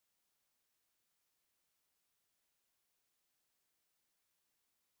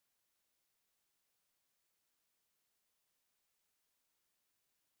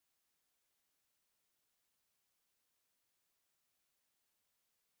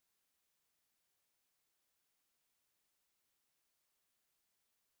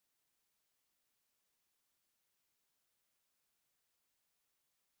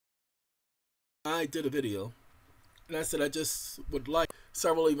I did a video, and I said I just would like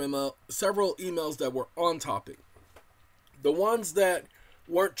several emails that were on topic. The ones that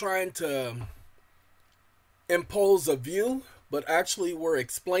weren't trying to impose a view, but actually were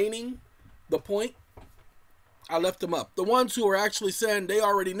explaining the point, I left them up. The ones who were actually saying they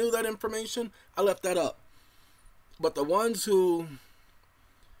already knew that information, I left that up. But the ones who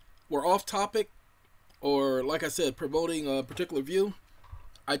were off topic, or like I said, promoting a particular view,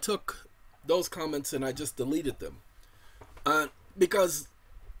 I took those comments and I just deleted them. Because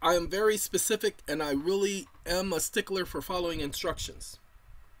I am very specific and I really am a stickler for following instructions.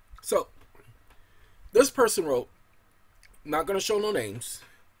 So, this person wrote, not going to show no names,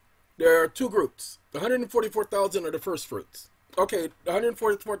 there are two groups. The 144,000 are the first fruits. Okay, the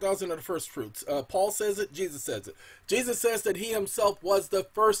 144,000 are the first fruits. Paul says it, Jesus says it. Jesus says that he himself was the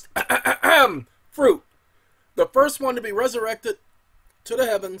first fruit. The first one to be resurrected to the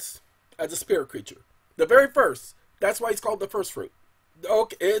heavens as a spirit creature. The very first. That's why he's called the first fruit.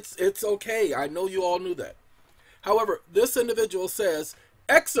 Okay, it's okay. I know you all knew that. However, this individual says,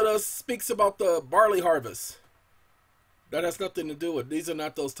 Exodus speaks about the barley harvest. That has nothing to do with, these are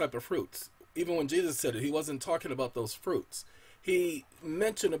not those type of fruits. Even when Jesus said it, he wasn't talking about those fruits. He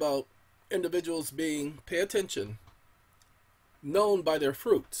mentioned about individuals being, pay attention, known by their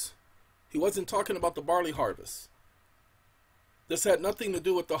fruits. He wasn't talking about the barley harvest. This had nothing to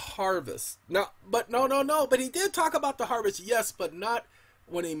do with the harvest. Now, but no. But he did talk about the harvest, yes, but not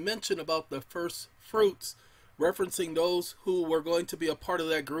when he mentioned about the first fruits, referencing those who were going to be a part of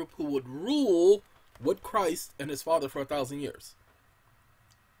that group who would rule with Christ and his Father for 1,000 years.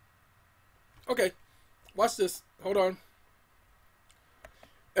 Okay, watch this. Hold on.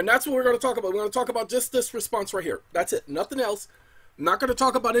 And that's what we're going to talk about. We're going to talk about just this response right here. That's it. Nothing else. I'm not going to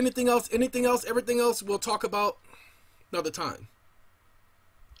talk about anything else. Everything else we'll talk about another time.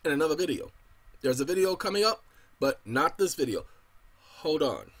 In another video. There's a video coming up, but not this video. Hold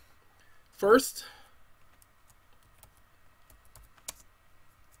on. First,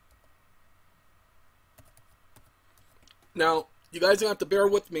 now, you guys are going to have to bear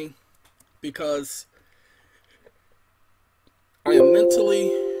with me because I am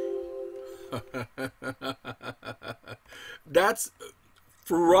mentally that's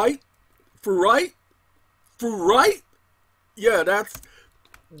for right. Yeah,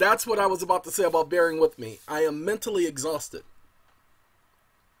 that's what I was about to say about bearing with me. I am mentally exhausted.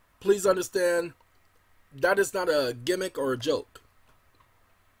 Please understand, that is not a gimmick or a joke.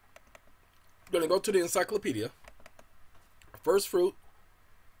 I'm going to go to the encyclopedia. First fruit.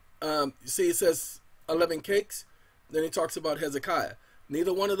 You see it says 11 cakes. Then he talks about Hezekiah.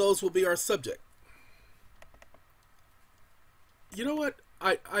 Neither one of those will be our subject. You know what?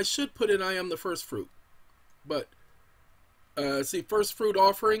 I should put in I am the first fruit. But see, first fruit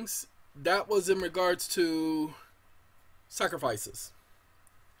offerings, that was in regards to sacrifices.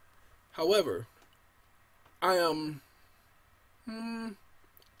 However, I am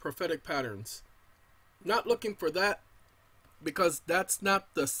prophetic patterns. Not looking for that because that's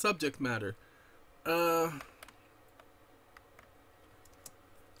not the subject matter.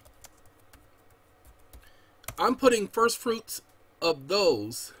 I'm putting first fruits of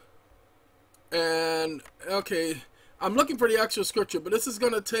those. And, okay, I'm looking for the actual scripture, but this is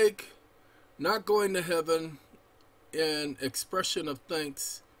going to take not going to heaven and expression of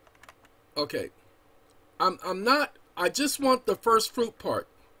thanks. Okay. I'm not, I just want the first fruit part.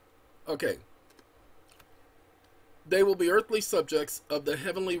 Okay. They will be earthly subjects of the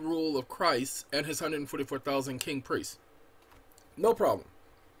heavenly rule of Christ and his 144,000 king priests. No problem.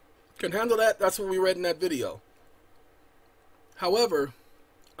 Can handle that. That's what we read in that video. However,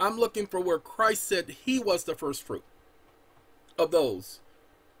 I'm looking for where Christ said he was the first fruit of those.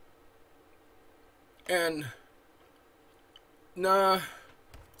 And no,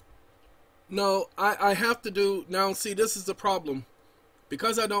 I have to do, now see, this is the problem.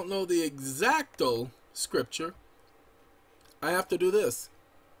 Because I don't know the exacto scripture, I have to do this.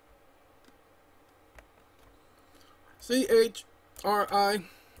 CHRIST.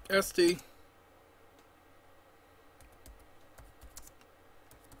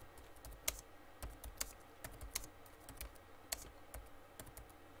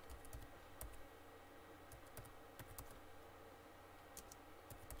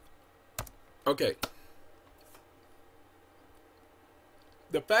 Okay.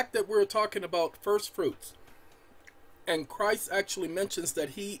 The fact that we're talking about first fruits, and Christ actually mentions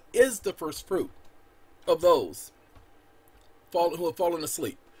that he is the first fruit of those who have fallen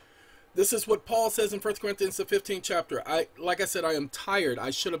asleep. This is what Paul says in 1 Corinthians the 15th chapter. Like I said, I am tired. I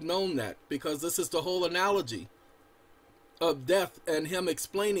should have known that because this is the whole analogy of death and him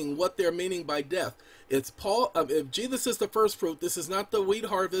explaining what they're meaning by death. It's Paul. If Jesus is the first fruit, this is not the wheat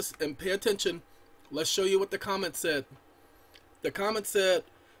harvest. And pay attention. Let's show you what the comment said. The comment said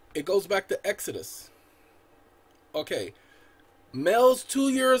it goes back to Exodus. Okay. Males 2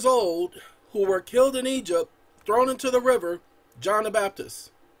 years old who were killed in Egypt, thrown into the river, John the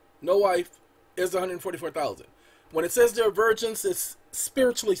Baptist, no wife, is 144,000. When it says they're virgins, it's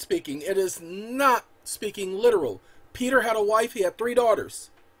spiritually speaking. It is not speaking literal. Peter had a wife. He had 3 daughters.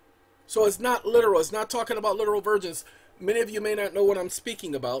 So it's not literal. It's not talking about literal virgins. Many of you may not know what I'm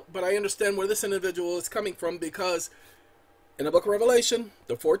speaking about, but I understand where this individual is coming from, because in the book of Revelation,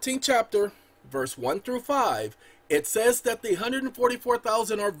 the 14th chapter, verse 1 through 5, it says that the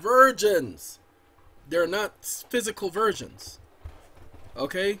 144,000 are virgins. They're not physical virgins.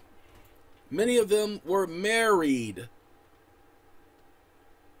 Okay? Many of them were married.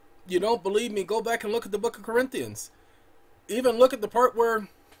 You don't believe me? Go back and look at the book of Corinthians. Even look at the part where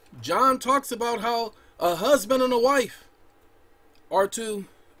John talks about how a husband and a wife are to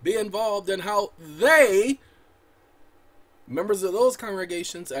be involved, and how they, members of those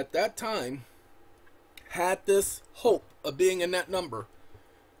congregations at that time, had this hope of being in that number.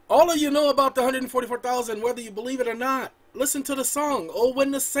 All of you know about the 144,000, whether you believe it or not. Listen to the song, "Oh,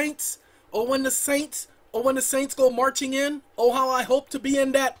 when the saints, oh, when the saints, oh, when the saints go marching in. Oh, how I hope to be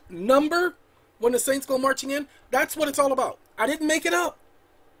in that number when the saints go marching in." That's what it's all about. I didn't make it up.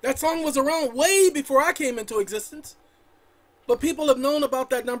 That song was around way before I came into existence. But people have known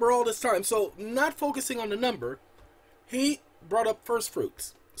about that number all this time. So, not focusing on the number, he brought up first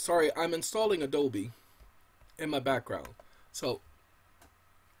fruits. Sorry, I'm installing Adobe in my background. So,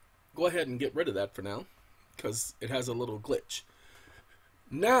 go ahead and get rid of that for now, because it has a little glitch.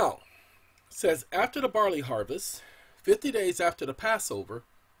 Now, it says, after the barley harvest, 50 days after the Passover,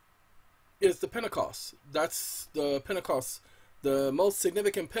 is the Pentecost. That's the Pentecost. The most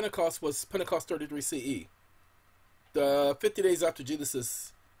significant Pentecost was Pentecost 33 CE. The 50 days after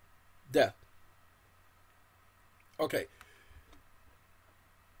Jesus' death. Okay.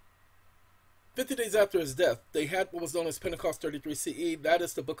 50 days after his death, they had what was known as Pentecost 33 CE. That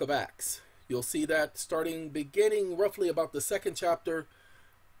is the book of Acts. You'll see that beginning roughly about the 2nd chapter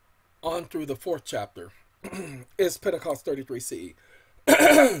on through the 4th chapter is Pentecost 33 CE.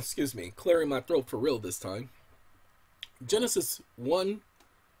 Excuse me, clearing my throat for real this time. Genesis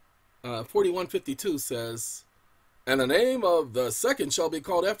 41:52 says, "And the name of the second shall be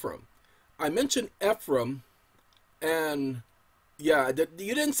called Ephraim." I mentioned Ephraim, and yeah,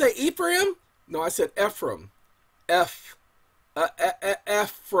 you didn't say Ephraim? No, I said Ephraim.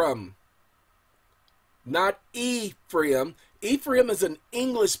 Ephraim. Not Ephraim. Ephraim is an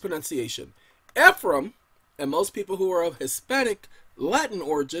English pronunciation. Ephraim, and most people who are of Hispanic Latin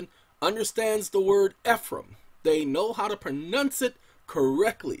origin understands the word Ephraim. They know how to pronounce it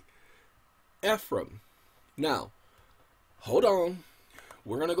correctly. Ephraim. Now, hold on.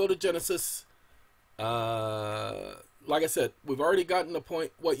 We're going to go to Genesis. Like I said, we've already gotten the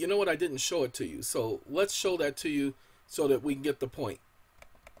point. Well, you know what? I didn't show it to you. So let's show that to you so that we can get the point.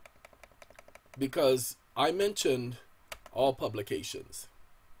 Because I mentioned all publications.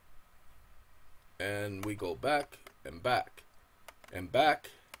 And we go back and back and back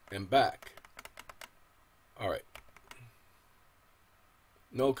and back. All right.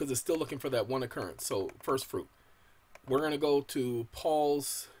 No, because it's still looking for that one occurrence. So first fruit. We're going to go to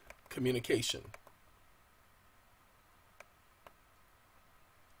Paul's communication.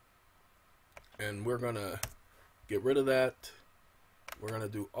 And we're going to get rid of that. We're going to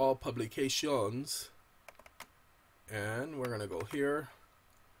do all publications. And we're going to go here.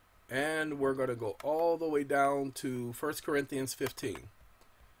 And we're going to go all the way down to 1 Corinthians 15.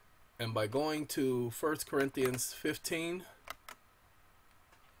 And by going to 1 Corinthians 15,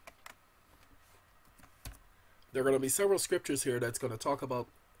 there are going to be several scriptures here that's going to talk about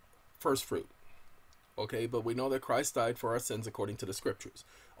first fruit. Okay, but we know that Christ died for our sins according to the scriptures.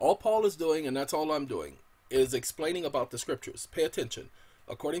 All Paul is doing, and that's all I'm doing, is explaining about the scriptures. Pay attention.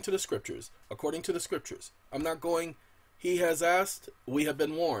 According to the scriptures. According to the scriptures. I'm not going, he has asked, we have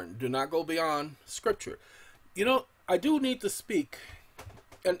been warned. Do not go beyond scripture. You know, I do need to speak,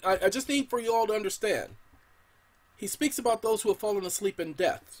 and I just need for you all to understand. He speaks about those who have fallen asleep in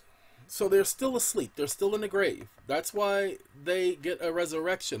death. So they're still asleep. They're still in the grave. That's why they get a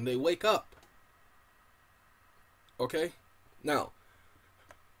resurrection. They wake up. Okay? Now,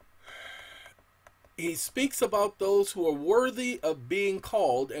 he speaks about those who are worthy of being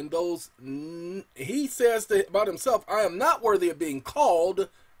called, and those, he says about himself, I am not worthy of being called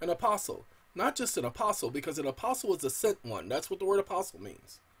an apostle. Not just an apostle, because an apostle is a sent one. That's what the word apostle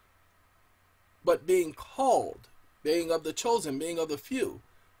means. But being called. being of the chosen, being of the few.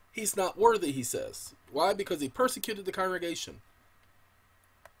 He's not worthy, he says. Why? Because he persecuted the congregation.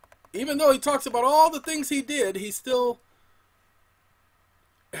 Even though he talks about all the things he did, he still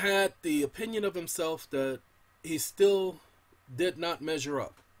had the opinion of himself that he still did not measure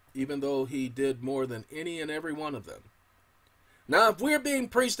up, even though he did more than any and every one of them. Now, if we're being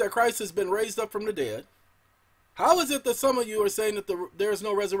preached that Christ has been raised up from the dead, how is it that some of you are saying that there is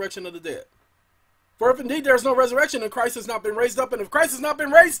no resurrection of the dead? For if indeed there is no resurrection, and Christ has not been raised up, and if Christ has not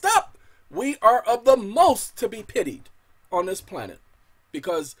been raised up, we are of the most to be pitied on this planet,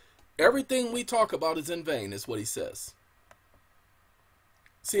 because everything we talk about is in vain, is what he says.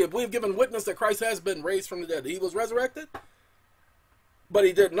 See, if we've given witness that Christ has been raised from the dead, he was resurrected, but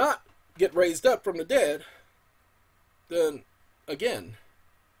he did not get raised up from the dead, then again,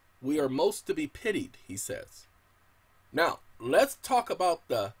 we are most to be pitied, he says. Now, let's talk about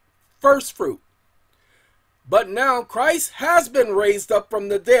the first fruit. But now Christ has been raised up from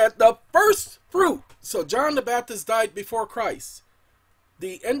the dead, the first fruit. So John the Baptist died before Christ.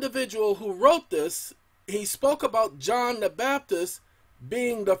 The individual who wrote this, he spoke about John the Baptist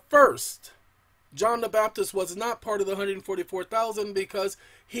being the first. John the Baptist was not part of the 144,000 because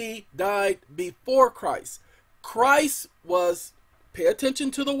he died before Christ. Christ was, pay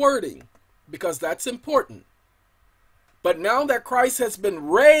attention to the wording, because that's important. But now that Christ has been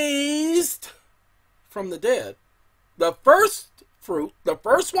raised from the dead, the first fruit, the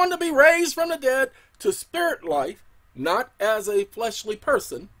first one to be raised from the dead to spirit life, not as a fleshly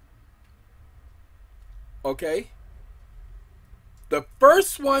person, okay? The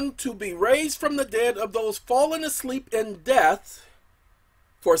first one to be raised from the dead of those fallen asleep in death,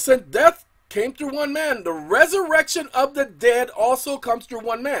 for since death came through one man, the resurrection of the dead also comes through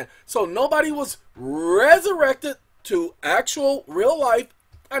one man. So nobody was resurrected to actual real life.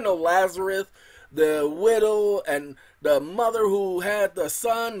 I know Lazarus, the widow, and the mother who had the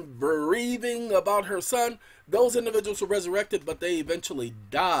son bereaving about her son, those individuals were resurrected, but they eventually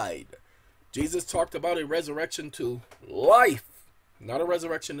died. Jesus talked about a resurrection to life, not a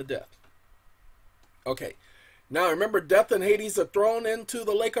resurrection to death. Okay, now remember, death and Hades are thrown into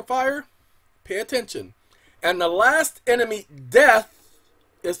the lake of fire? Pay attention. And the last enemy, death,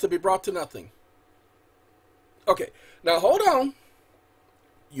 is to be brought to nothing. Okay, now hold on.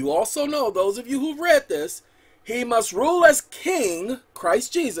 You also know, those of you who've read this, he must rule as king,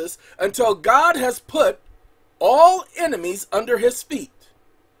 Christ Jesus, until God has put all enemies under his feet.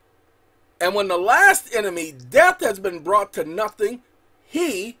 And when the last enemy, death, has been brought to nothing,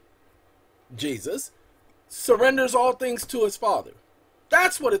 he, Jesus, surrenders all things to his Father.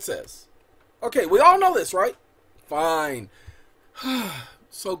 That's what it says. Okay, we all know this, right? Fine.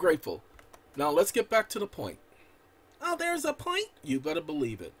 So grateful. Now let's get back to the point. Oh, there's a point? You better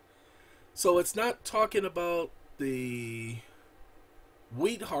believe it. So it's not talking about the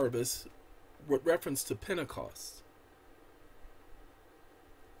wheat harvest with reference to Pentecost.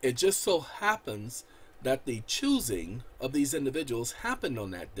 It just so happens that the choosing of these individuals happened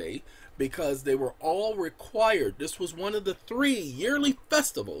on that day because they were all required. This was one of the 3 yearly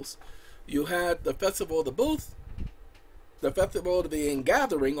festivals. You had the Festival of the Booth, the Festival of the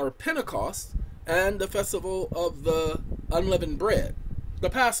Ingathering, or Pentecost, and the Festival of the Unleavened Bread,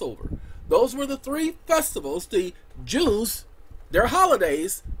 the Passover. Those were the 3 festivals, the Jews, their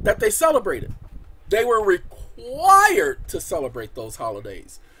holidays, that they celebrated. They were required to celebrate those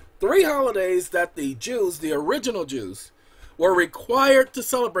holidays. 3 holidays that the Jews, the original Jews, were required to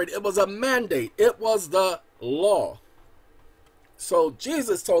celebrate. It was a mandate. It was the law. So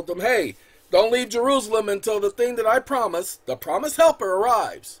Jesus told them, hey, don't leave Jerusalem until the thing that I promised, the promised helper,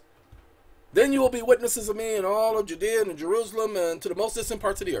 arrives. Then you will be witnesses of me in all of Judea and Jerusalem and to the most distant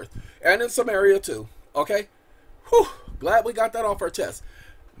parts of the earth. And in Samaria too. Okay? Whew, glad we got that off our chest.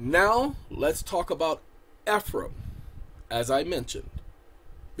 Now, let's talk about Ephraim, as I mentioned.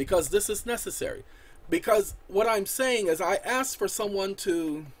 Because this is necessary. Because what I'm saying is I asked for someone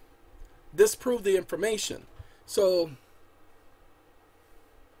to disprove the information. So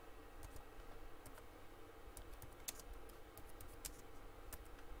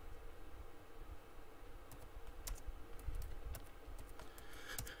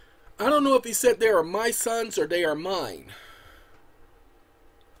I don't know if he said they are my sons or they are mine.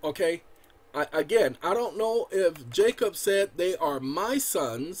 Okay? Again, I don't know if Jacob said they are my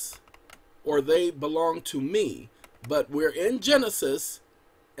sons or they belong to me. But we're in Genesis,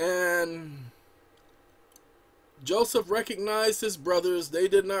 and Joseph recognized his brothers. They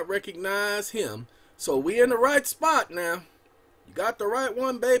did not recognize him. So we're in the right spot now. You got the right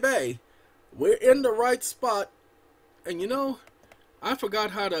one, baby. We're in the right spot. And you know, I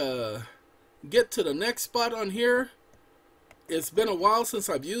forgot how to get to the next spot on here. It's been a while since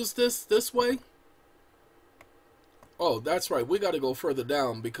I've used this way. Oh, that's right. We got to go further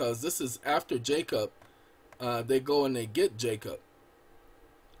down because this is after Jacob. They go and they get Jacob.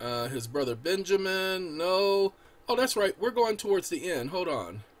 His brother Benjamin. No. Oh, that's right. We're going towards the end. Hold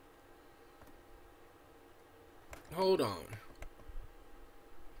on. Hold on.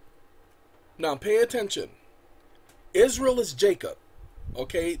 Now, pay attention. Israel is Jacob.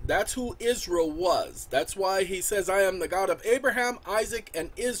 Okay, that's who Israel was. That's why he says, I am the God of Abraham, Isaac, and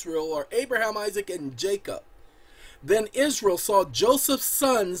Israel, or Abraham, Isaac, and Jacob. Then Israel saw Joseph's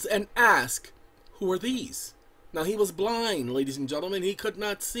sons and asked, who are these? Now, he was blind, ladies and gentlemen. He could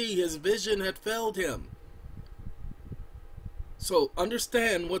not see. His vision had failed him. So,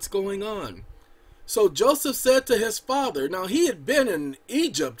 understand what's going on. So, Joseph said to his father, now he had been in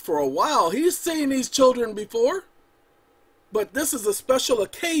Egypt for a while. He's seen these children before. But this is a special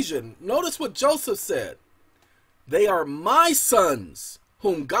occasion. Notice what Joseph said. They are my sons,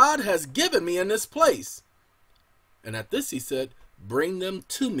 whom God has given me in this place. And at this he said, bring them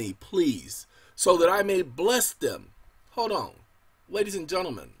to me, please, so that I may bless them. Hold on. Ladies and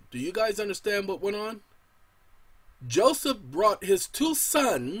gentlemen, do you guys understand what went on? Joseph brought his two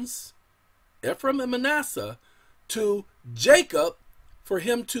sons, Ephraim and Manasseh, to Jacob for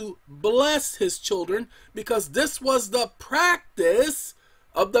him to bless his children, because this was the practice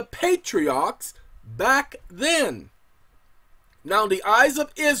of the patriarchs back then. Now the eyes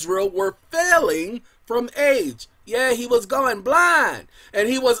of Israel were failing from age. Yeah, he was going blind, and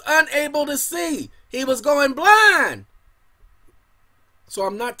he was unable to see. He was going blind. So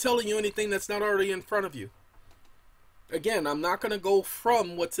I'm not telling you anything that's not already in front of you. Again, I'm not going to go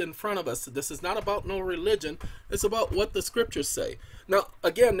from what's in front of us. This is not about no religion. It's about what the scriptures say. Now,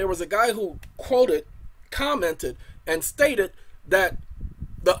 again, there was a guy who commented, and stated that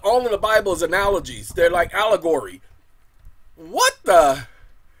all of the Bible is analogies. They're like allegory. What the?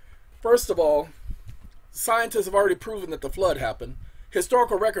 First of all, scientists have already proven that the flood happened.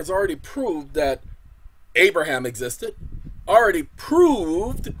 Historical records already proved that Abraham existed. Already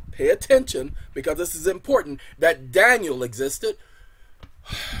proved, pay attention because this is important, that Daniel existed.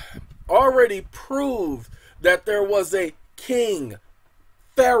 Already proved that there was a king,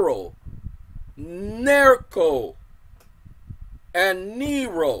 Pharaoh, Necho, and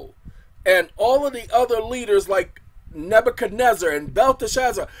Nero, and all of the other leaders like Nebuchadnezzar and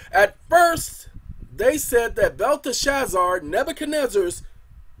Belteshazzar. At first, they said that Belteshazzar, Nebuchadnezzar's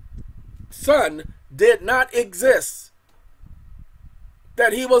son, did not exist,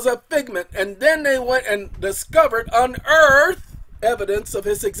 that he was a figment, and then they went and discovered, unearthed evidence of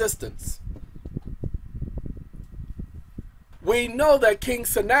his existence. We know that King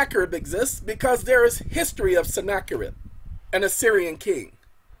Sennacherib exists because there is history of Sennacherib, an Assyrian king.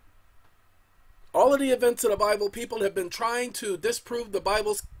 All of the events of the Bible, people have been trying to disprove the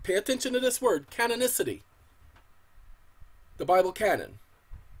Bible's, pay attention to this word, canonicity. The Bible canon.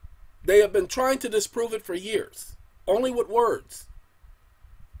 They have been trying to disprove it for years, only with words.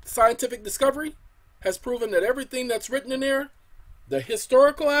 Scientific discovery has proven that everything that's written in there, the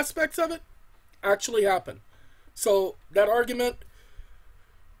historical aspects of it, actually happened. So that argument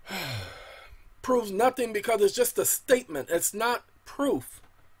proves nothing because it's just a statement. It's not proof.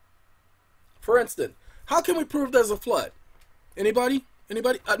 For instance, how can we prove there's a flood? Anybody?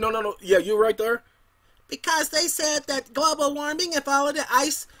 Anybody? No. Yeah, you're right there. Because they said that global warming, if all of the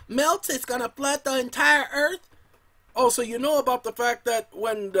ice melts, it's going to flood the entire earth. Oh, so you know about the fact that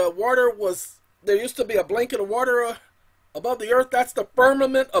when the water was, there used to be a blanket of water above the earth. That's the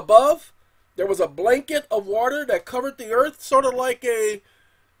firmament above. There was a blanket of water that covered the earth, sort of like a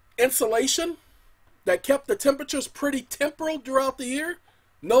insulation that kept the temperatures pretty temporal throughout the year.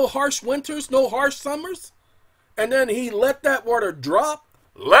 No harsh winters, no harsh summers. And then he let that water drop.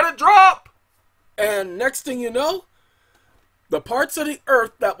 Let it drop. And next thing you know, the parts of the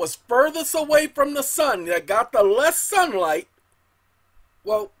earth that was furthest away from the sun, that got the less sunlight,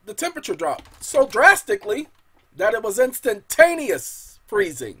 well, the temperature dropped so drastically that it was instantaneous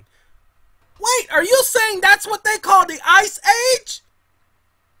freezing. Wait, are you saying that's what they call the Ice Age?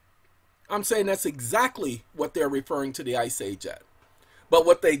 I'm saying that's exactly what they're referring to the Ice Age at. But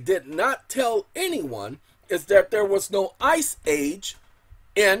what they did not tell anyone is that there was no Ice Age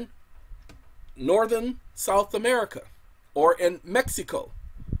in northern South America or in Mexico.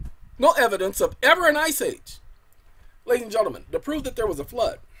 No evidence of ever an Ice Age. Ladies and gentlemen, to prove that there was a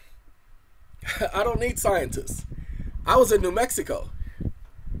flood, I don't need scientists. I was in New Mexico.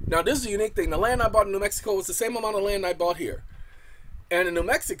 Now, this is a unique thing. The land I bought in New Mexico was the same amount of land I bought here. And in New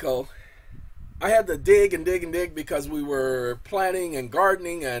Mexico, I had to dig and dig and dig because we were planting and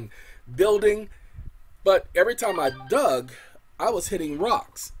gardening, and building. But every time I dug, I was hitting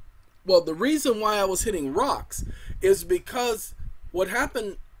rocks. Well, the reason why I was hitting rocks is because what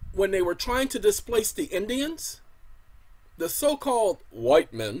happened when they were trying to displace the Indians, the so-called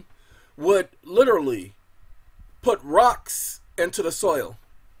white men would literally put rocks into the soil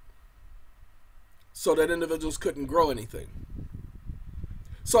so that individuals couldn't grow anything.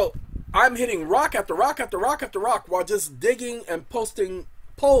 So I'm hitting rock after rock after rock after rock while just digging and posting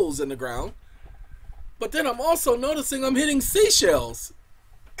poles in the ground. But then I'm also noticing I'm hitting seashells.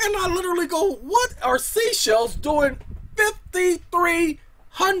 And I literally go, what are seashells doing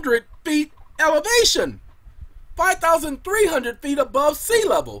 5,300 feet elevation? 5,300 feet above sea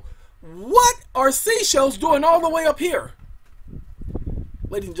level. What are seashells doing all the way up here?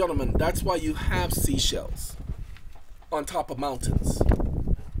 Ladies and gentlemen, that's why you have seashells on top of mountains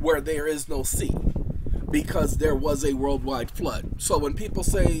where there is no sea, because there was a worldwide flood. So when people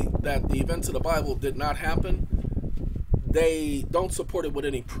say that the events of the Bible did not happen, they don't support it with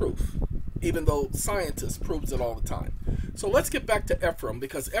any proof, even though scientists proves it all the time. So let's get back to Ephraim,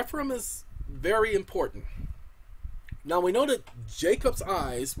 because Ephraim is very important. Now we know that Jacob's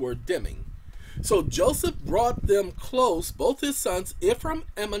eyes were dimming. So Joseph brought them close, both his sons, Ephraim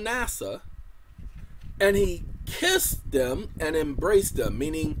and Manasseh, and he kissed them and embraced them,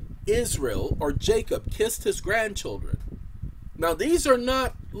 meaning Israel or Jacob kissed his grandchildren. Now these are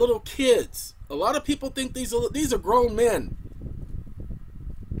not little kids. A lot of people think these are grown men.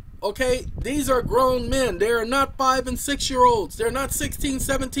 Okay, these are grown men. They are not 5 and 6 year olds. They're not 16,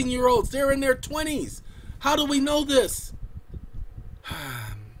 17 year olds. They're in their 20s. How do we know this?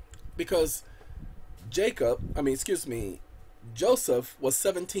 Because Joseph was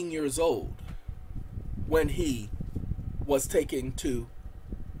 17 years old when he was taken to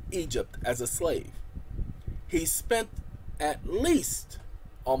Egypt as a slave. He spent at least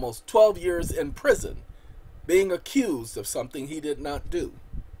almost 12 years in prison, being accused of something he did not do.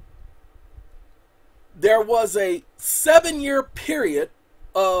 There was a 7-year period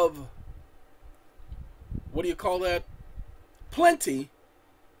of, what do you call that? Plenty,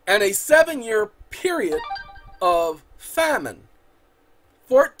 and a 7-year period of famine.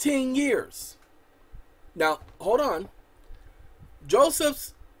 14 years. Now, hold on.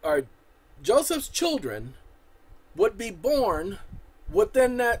 Joseph's children would be born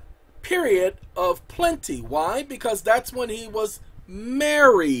within that period of plenty. Why? Because that's when he was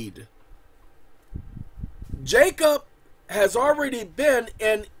married. Jacob has already been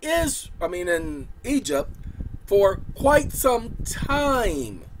in Egypt for quite some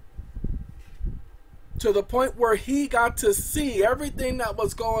time, to the point where he got to see everything that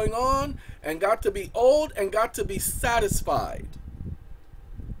was going on and got to be old and got to be satisfied.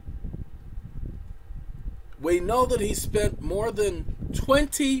 We know that he spent more than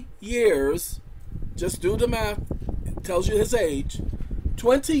 20 years, just do the math, it tells you his age,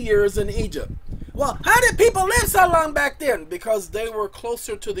 20 years in Egypt. Well, how did people live so long back then? Because they were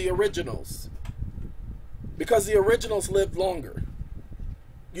closer to the originals. Because the originals lived longer.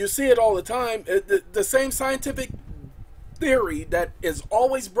 You see it all the time. The same scientific theory that is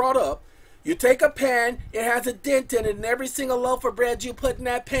always brought up. You take a pan, it has a dent in it, and every single loaf of bread you put in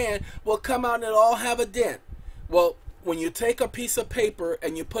that pan will come out and it'll all have a dent. Well, when you take a piece of paper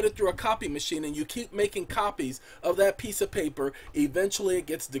and you put it through a copy machine and you keep making copies of that piece of paper, eventually it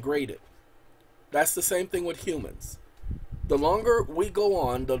gets degraded. That's the same thing with humans. The longer we go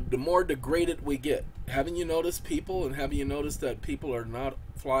on, the more degraded we get. Haven't you noticed people, and have you noticed that people are not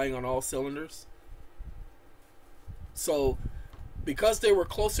flying on all cylinders? So, because they were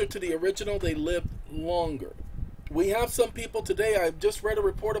closer to the original, they lived longer. We have some people today, I just read a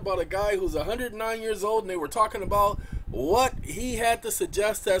report about a guy who's 109 years old, and they were talking about what he had to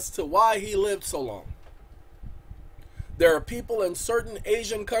suggest as to why he lived so long. There are people in certain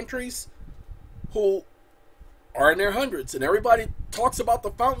Asian countries who are in their hundreds, and everybody talks about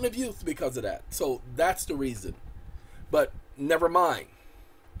the fountain of youth because of that. So that's the reason. But never mind.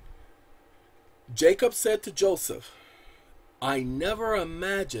 Jacob said to Joseph, I never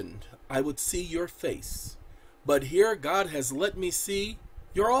imagined I would see your face, but here God has let me see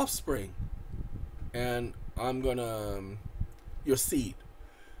your offspring, and I'm gonna your seed.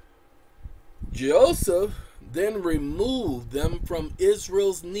 Joseph then removed them from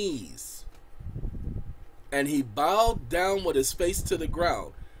Israel's knees, and he bowed down with his face to the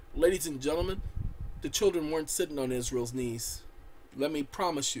ground. Ladies and gentlemen, the children weren't sitting on Israel's knees. Let me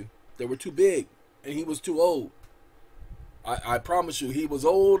promise you, they were too big, and he was too old. I promise you, he was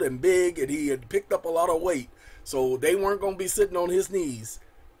old and big, and he had picked up a lot of weight, so they weren't going to be sitting on his knees.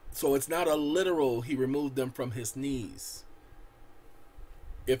 So it's not a literal, he removed them from his knees.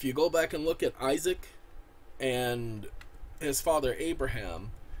 if you go back and look at Isaac and his father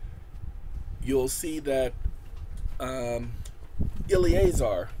Abraham, you'll see that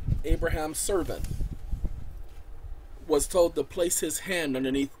Eleazar, Abraham's servant, was told to place his hand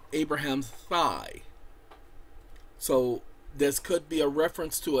underneath Abraham's thigh. So this could be a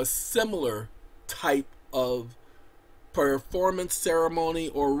reference to a similar type of performance, ceremony,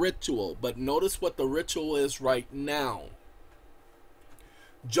 or ritual. But notice what the ritual is right now.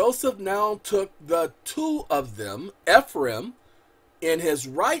 Joseph now took the two of them, Ephraim in his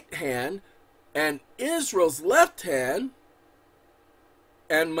right hand and Israel's left hand,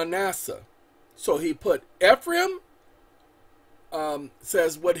 and Manasseh. So he put Ephraim,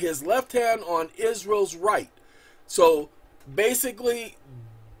 says, with his left hand on Israel's right. So basically,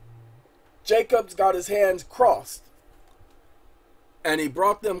 Jacob's got his hands crossed, and he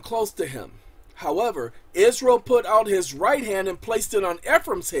brought them close to him. However, Israel put out his right hand and placed it on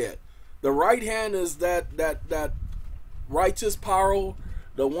Ephraim's head. The right hand is that righteous power,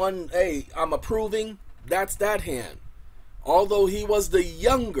 the one, hey, I'm approving. That's that hand. Although he was the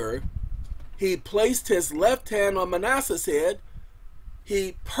younger, he placed his left hand on Manasseh's head.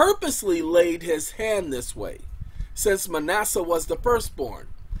 He purposely laid his hand this way, since Manasseh was the firstborn.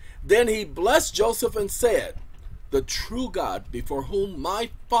 Then he blessed Joseph and said, "The true God before whom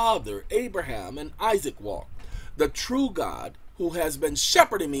my father Abraham and Isaac walked, the true God who has been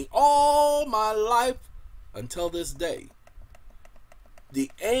shepherding me all my life until this day, the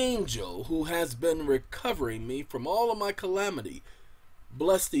angel who has been recovering me from all of my calamity,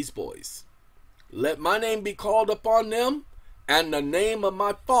 bless these boys. Let my name be called upon them, and the name of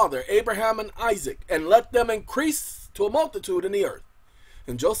my father Abraham and Isaac, and let them increase to a multitude in the earth."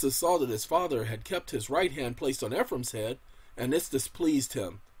 And Joseph saw that his father had kept his right hand placed on Ephraim's head, and this displeased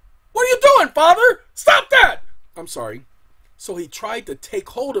him. "What are you doing, father? Stop that!" I'm sorry. So he tried to take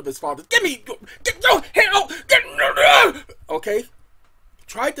hold of his father. Get your hand, okay?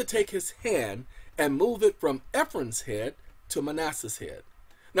 Tried to take his hand and move it from Ephraim's head to Manasseh's head.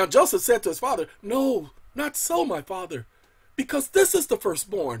 Now Joseph said to his father, "No, not so, my father, because this is the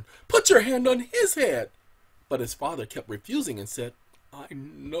firstborn. Put your hand on his head." But his father kept refusing and said, "I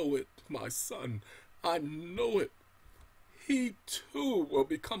know it, my son. I know it. He too will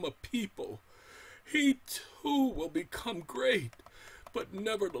become a people. He too will become great. But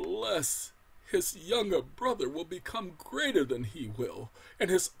nevertheless, his younger brother will become greater than he will, and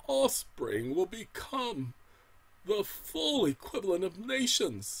his offspring will become the full equivalent of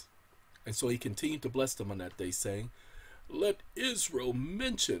nations." And so he continued to bless them on that day, saying, "Let Israel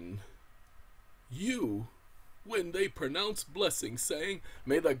mention you when they pronounce blessing, saying,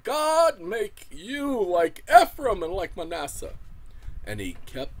 may the God make you like Ephraim and like Manasseh." And he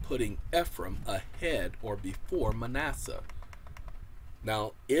kept putting Ephraim ahead or before Manasseh.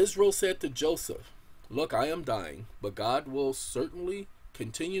 Now Israel said to Joseph, "Look, I am dying, but God will certainly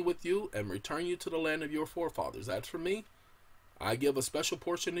continue with you and return you to the land of your forefathers. As for me, I give a special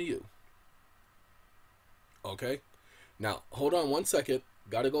portion to you." Okay? Now, hold on one second.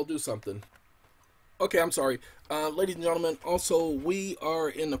 Gotta go do something. Okay, I'm sorry. Ladies and gentlemen, also, we are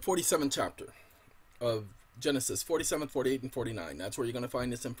in the 47th chapter of Genesis, 47, 48, and 49. That's where you're going to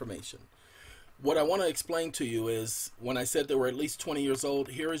find this information. What I want to explain to you is, when I said they were at least 20 years old,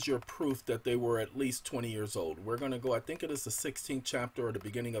 here is your proof that they were at least 20 years old. We're going to go, I think it is the 16th chapter or the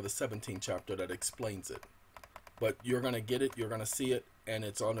beginning of the 17th chapter that explains it. But you're going to get it, you're going to see it, and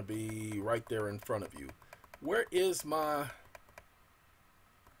it's going to be right there in front of you. Where is my...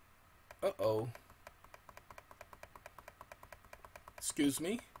 Uh-oh. Excuse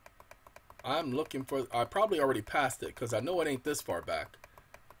me. I'm looking for... I probably already passed it, because I know it ain't this far back.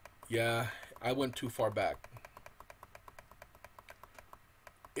 Yeah, I went too far back.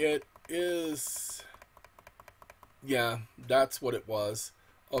 It is... Yeah, that's what it was.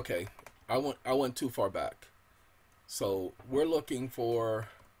 Okay, I went too far back. So, we're looking for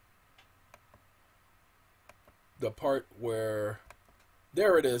the part where...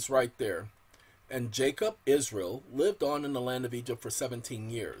 There it is, right there. "And Jacob, Israel, lived on in the land of Egypt for 17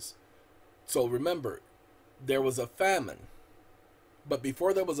 years. So remember, there was a famine. But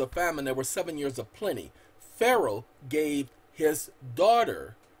before there was a famine, there were 7 years of plenty. Pharaoh gave his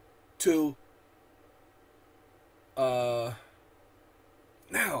daughter to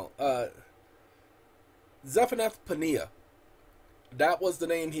Zephanath-Paneah. That was the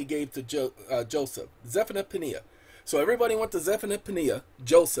name he gave to Joseph. Zephanath-Paneah. So everybody went to Zephanath-Paneah,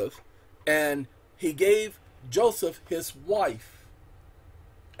 Joseph, and he gave Joseph his wife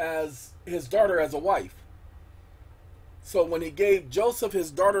as his daughter as a wife. So when he gave Joseph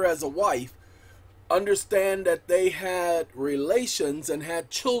his daughter as a wife, understand that they had relations and had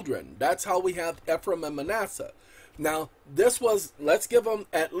children. That's how we have Ephraim and Manasseh. Now, this was, let's give him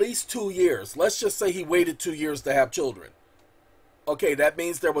at least 2 years. Let's just say he waited 2 years to have children. Okay, that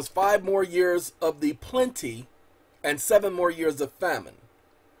means there was 5 more years of the plenty and 7 more years of famine.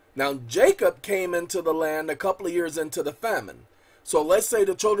 Now, Jacob came into the land a couple of years into the famine. So let's say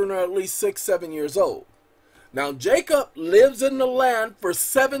the children are at least 6, 7 years old. Now, Jacob lives in the land for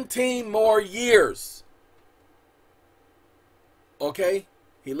 17 more years. Okay?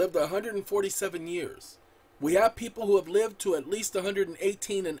 He lived 147 years. We have people who have lived to at least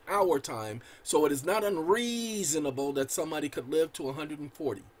 118 in our time, so it is not unreasonable that somebody could live to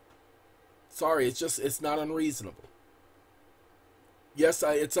 140. Sorry, it's not unreasonable. Yes,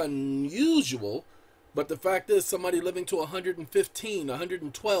 it's unusual, but the fact is somebody living to 115,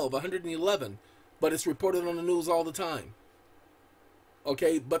 112, 111, but it's reported on the news all the time.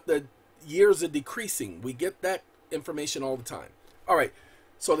 Okay, but the years are decreasing. We get that information all the time. All right,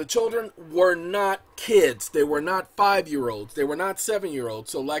 so the children were not kids. They were not 5-year-olds. They were not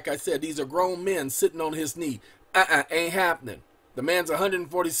 7-year-olds. So like I said, these are grown men sitting on his knee. Ain't happening. The man's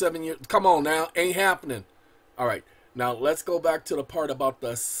 147 years. Come on now, ain't happening. All right, now let's go back to the part about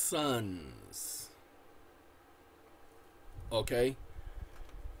the sons. Okay.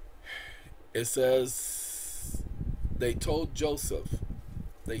 It says, they told Joseph,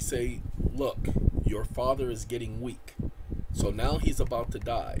 they say, look, your father is getting weak. So now he's about to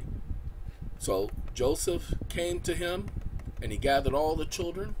die. So Joseph came to him and he gathered all the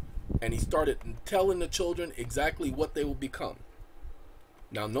children and he started telling the children exactly what they will become.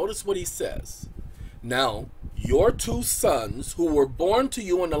 Now notice what he says. Now your 2 sons who were born to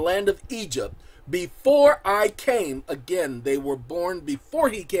you in the land of Egypt before I came, again, they were born before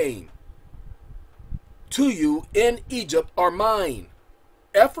he came to you in Egypt, are mine.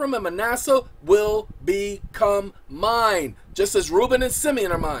 Ephraim and Manasseh will become mine, just as Reuben and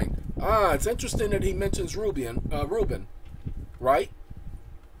Simeon are mine. It's interesting that he mentions Reuben, right?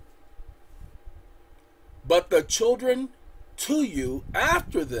 But the children to you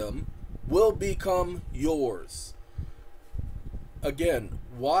after them will become yours. Again,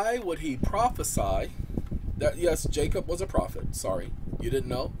 why would he prophesy that? Yes, Jacob was a prophet. Sorry, you didn't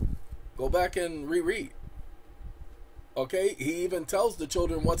know? Go back and reread. Okay, he even tells the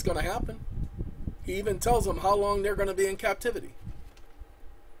children what's going to happen. He even tells them how long they're going to be in captivity.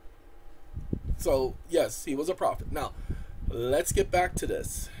 So, yes, he was a prophet. Now, let's get back to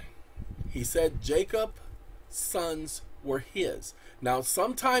this. He said Jacob's sons were his. Now,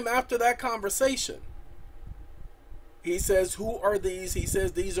 sometime after that conversation, he says, who are these? He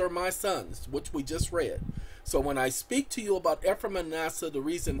says, these are my sons, which we just read. So when I speak to you about Ephraim and Manasseh, the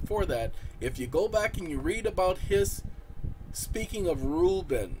reason for that, if you go back and you read about his speaking of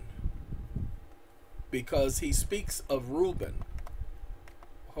Reuben, because he speaks of Reuben.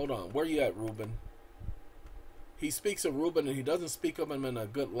 Hold on, where you at, Reuben? He speaks of Reuben and he doesn't speak of him in a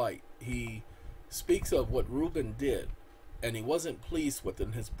good light. He speaks of what Reuben did, and he wasn't pleased with it,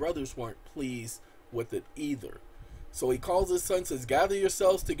 and his brothers weren't pleased with it either. So he calls his son, says, gather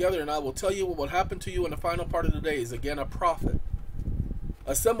yourselves together, and I will tell you what will happen to you in the final part of the days. Again, a prophet.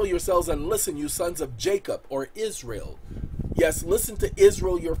 Assemble yourselves and listen, you sons of Jacob, or Israel. Yes, listen to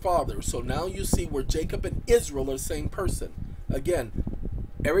Israel, your father. So now you see where Jacob and Israel are the same person. Again,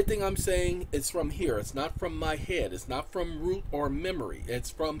 everything I'm saying is from here. It's not from my head. It's not from root or memory.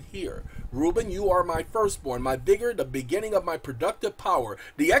 It's from here. Reuben, you are my firstborn, my vigor, the beginning of my productive power,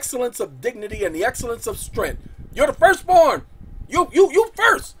 the excellence of dignity and the excellence of strength. You're the firstborn. You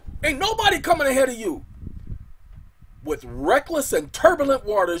first. Ain't nobody coming ahead of you. With reckless and turbulent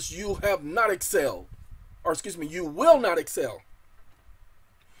waters, you have not excelled. Or excuse me, you will not excel.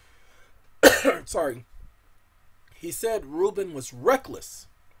 Sorry. He said Reuben was reckless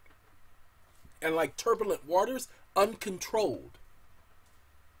and like turbulent waters, uncontrolled.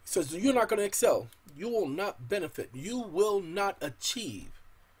 He says, you're not going to excel. You will not benefit. You will not achieve.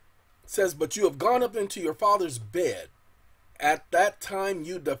 It says, but you have gone up into your father's bed. At that time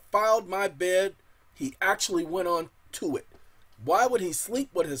you defiled my bed. He actually went on to it. Why would he sleep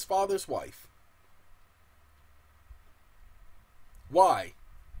with his father's wife? Why?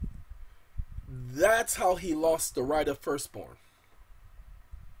 That's how he lost the right of firstborn.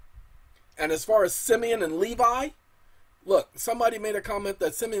 And as far as Simeon and Levi, look, somebody made a comment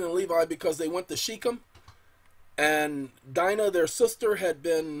that Simeon and Levi, because they went to Shechem, and Dinah, their sister, had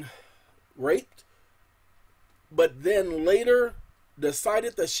been raped, but then later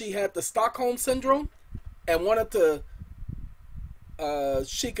decided that she had the Stockholm syndrome and wanted to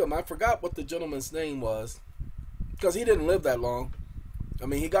Shechem, I forgot what the gentleman's name was, because he didn't live that long. I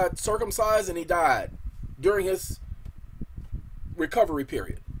mean, he got circumcised and he died during his recovery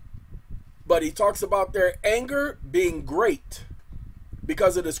period. But he talks about their anger being great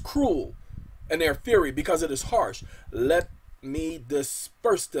because it is cruel, and their fury because it is harsh. Let me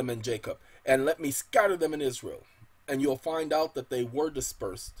disperse them in Jacob, and let me scatter them in Israel. And you'll find out that they were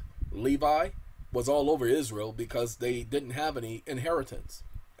dispersed. Levi was all over Israel because they didn't have any inheritance.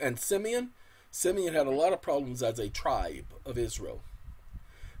 And Simeon had a lot of problems as a tribe of Israel.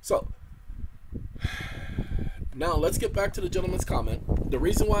 So, now let's get back to the gentleman's comment. The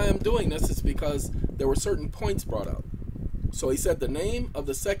reason why I'm doing this is because there were certain points brought out. So he said the name of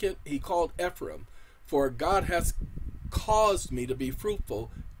the second he called Ephraim, for God has caused me to be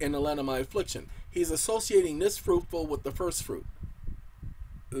fruitful in the land of my affliction. He's associating this fruitful with the first fruit.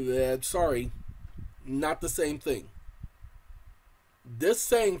 Sorry, not the same thing. This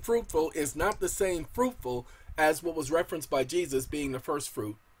saying fruitful is not the same fruitful as what was referenced by Jesus being the first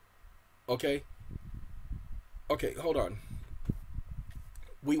fruit. Okay? Okay, hold on.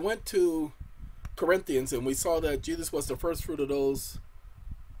 We went to Corinthians and we saw that Jesus was the first fruit of those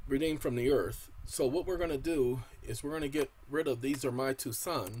redeemed from the earth. So what we're going to do is we're going to get rid of these are my two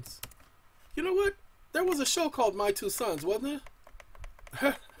sons. You know what? There was a show called My Two Sons, wasn't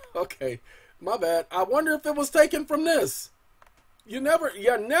it? Okay, my bad. I wonder if it was taken from this. You never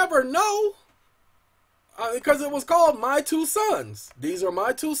know. Because it was called My Two Sons. These are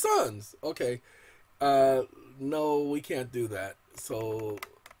my two sons. Okay. No, we can't do that. So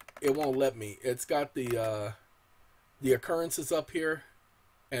it won't let me. It's got the occurrences up here,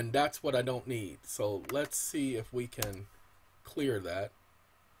 and that's what I don't need. So let's see if we can clear that.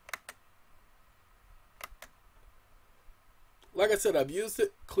 Like I said, I've used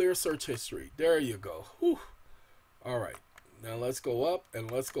it. Clear search history. There you go. Whew. All right. Now let's go up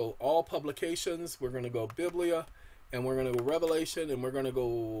and let's go all publications. We're going to go Biblia, and we're going to go Revelation, and we're going to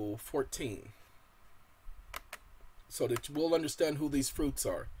go 14. So that we'll understand who these fruits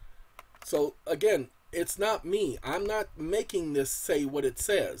are. So again, it's not me. I'm not making this say what it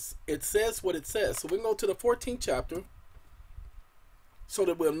says. It says what it says. So we can go to the 14th chapter so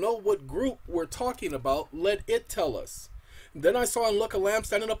that we'll know what group we're talking about. Let it tell us. Then I saw and look a lamb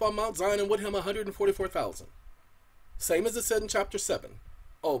standing up on Mount Zion, and with him 144,000. Same as it said in chapter 7.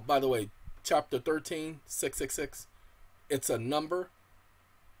 Oh, by the way, chapter 13, 666. It's a number.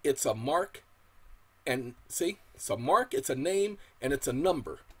 It's a mark. And see, it's a mark, it's a name, and it's a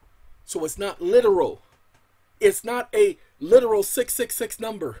number. So it's not literal. It's not a literal 666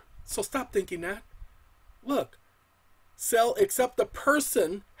 number. So stop thinking that. Look. Sell except the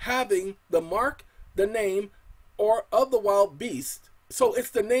person having the mark, the name, or of the wild beast. So it's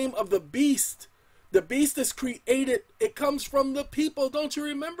the name of the beast. The beast is created. It comes from the people. Don't you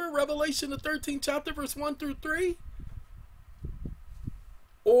remember Revelation, the 13th chapter, verse 1 through 3?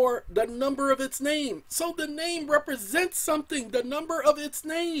 Or the number of its name. So the name represents something. The number of its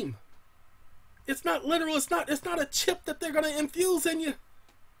name. It's not literal. It's not a chip that they're going to infuse in you.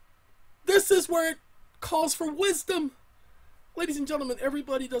 This is where it calls for wisdom. Ladies and gentlemen,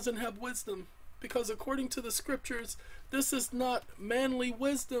 everybody doesn't have wisdom. Because according to the scriptures, this is not manly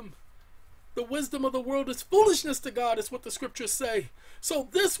wisdom. The wisdom of the world is foolishness to God, is what the scriptures say. So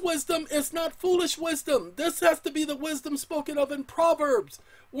this wisdom is not foolish wisdom. This has to be the wisdom spoken of in Proverbs,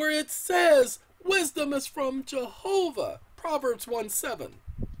 where it says wisdom is from Jehovah. Proverbs 1:7.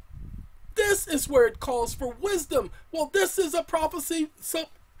 This is where it calls for wisdom. Well, this is a prophecy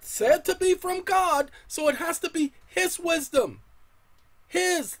said to be from God, so it has to be his wisdom.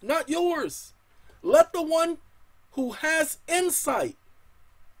 His, not yours. Let the one who has insight,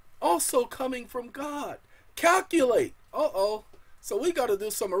 also coming from God, calculate. So we got to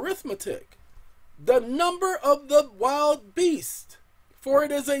do some arithmetic. The number of the wild beast, for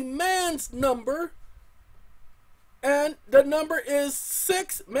it is a man's number, and the number is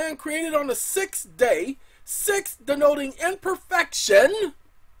 6, man created on the 6th day, 6 denoting imperfection.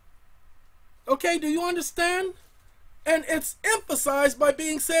 Okay, do you understand? And it's emphasized by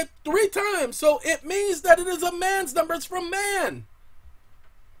being said 3 times. So it means that it is a man's number. It's from man.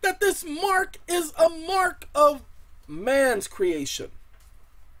 That this mark is a mark of man's creation.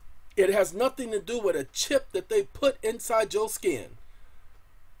 It has nothing to do with a chip that they put inside your skin.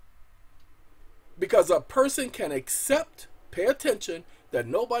 Because a person can accept, pay attention, that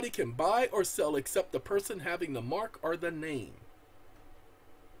nobody can buy or sell except the person having the mark or the name.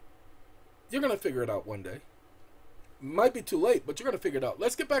 You're going to figure it out one day. Might be too late, but you're going to figure it out.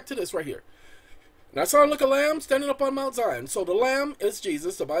 Let's get back to this right here. And I saw and look a lamb standing up on Mount Zion. So the lamb is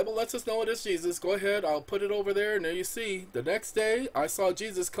Jesus. The Bible lets us know it is Jesus. Go ahead. I'll put it over there. And there you see. The next day, I saw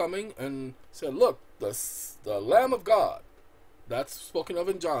Jesus coming and said, look, the Lamb of God That's spoken of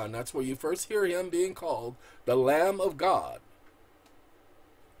in John. That's where you first hear him being called the Lamb of God.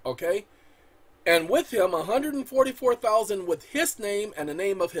 Okay? And with him, 144,000 with his name and the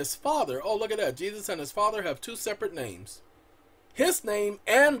name of his Father. Oh, look at that. Jesus and his Father have two separate names. His name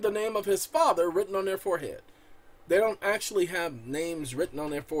and the name of his Father written on their forehead. They don't actually have names written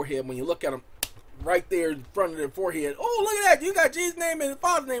on their forehead when you look at them right there in front of their forehead. Oh, look at that. You got Jesus' name and his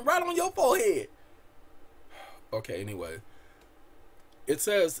Father's name right on your forehead. Okay, anyway. It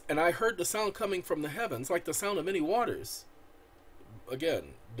says, and I heard the sound coming from the heavens like the sound of many waters.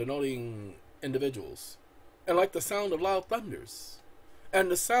 Again, denoting individuals. And like the sound of loud thunders. And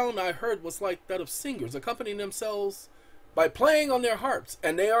the sound I heard was like that of singers accompanying themselves by playing on their harps.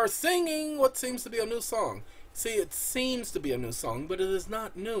 And they are singing what seems to be a new song. See, it seems to be a new song, but it is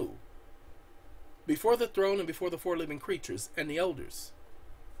not new. Before the throne and before the four living creatures and the elders.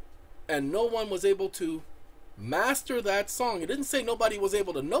 And no one was able to master that song. It didn't say nobody was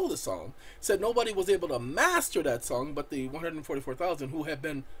able to know the song. It said nobody was able to master that song, but the 144,000 who have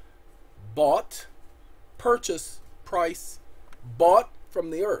been bought, purchase price, bought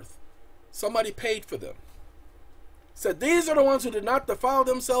from the earth. Somebody paid for them. Said these are the ones who did not defile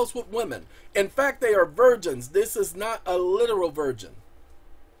themselves with women. In fact, they are virgins. This is not a literal virgin,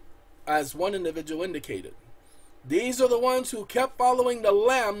 as one individual indicated. These are the ones who kept following the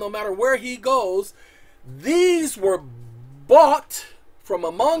Lamb no matter where he goes. These were bought from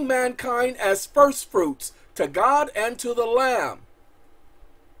among mankind as first fruits to God and to the Lamb.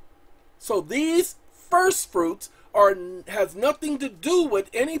 So these first fruits has nothing to do with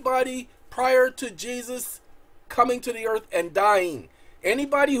anybody prior to Jesus coming to the earth and dying.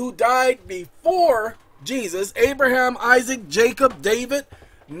 Anybody who died before Jesus, Abraham, Isaac, Jacob, David,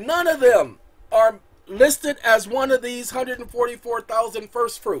 none of them are listed as one of these 144,000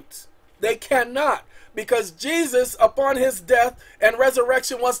 first fruits. They cannot, because Jesus, upon his death and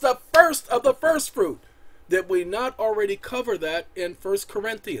resurrection, was the first of the first fruit. Did we not already cover that in 1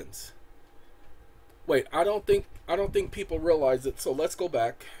 Corinthians? Wait, I don't think people realize it, so let's go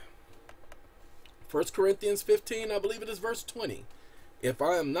back. 1 Corinthians 15, I believe it is verse 20, if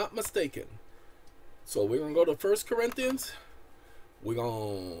I am not mistaken. So we're going to go to 1 Corinthians. We're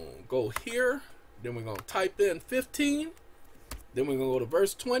going to go here. Then we're going to type in 15. Then we're going to go to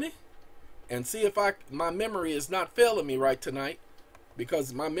verse 20. And see if my memory is not failing me right tonight.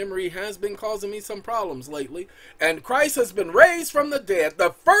 Because my memory has been causing me some problems lately. And Christ has been raised from the dead,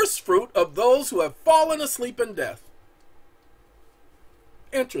 the first fruit of those who have fallen asleep in death.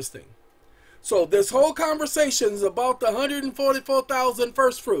 Interesting. So this whole conversation is about the 144,000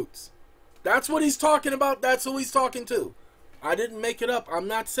 first fruits. That's what he's talking about. That's who he's talking to. I didn't make it up. I'm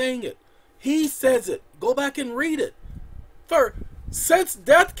not saying it. He says it. Go back and read it. For since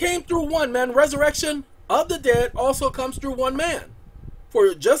death came through one man, resurrection of the dead also comes through one man.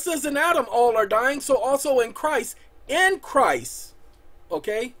 For just as in Adam all are dying, so also in Christ. In Christ.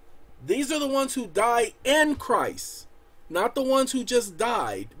 Okay? These are the ones who die in Christ. Not the ones who just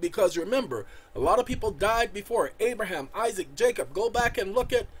died. Because remember, a lot of people died before. Abraham, Isaac, Jacob. Go back and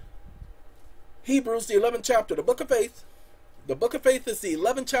look at Hebrews, the 11th chapter, the book of faith. The book of faith is the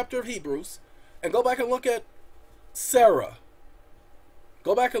 11th chapter of Hebrews. And go back and look at Sarah.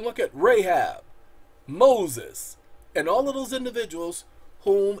 Go back and look at Rahab, Moses, and all of those individuals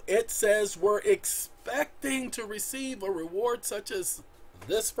whom it says were expecting to receive a reward such as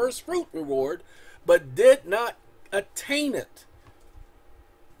this first fruit reward, but did not attain it.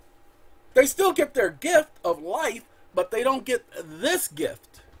 They still get their gift of life, but they don't get this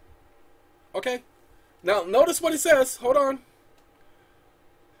gift. Okay? Now, notice what it says. Hold on.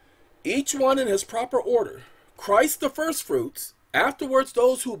 Each one in his proper order. Christ the first fruits. Afterwards,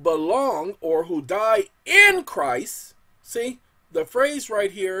 those who belong or who die in Christ. See, the phrase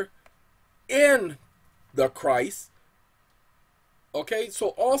right here, in the Christ. Okay, so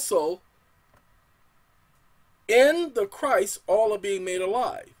also, in the Christ, all are being made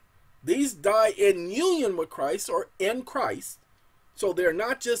alive. These die in union with Christ or in Christ. So they're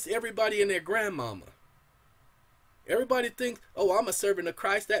not just everybody and their grandmama. Everybody thinks, oh, I'm a servant of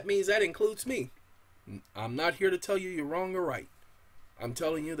Christ. That means that includes me. I'm not here to tell you you're wrong or right. I'm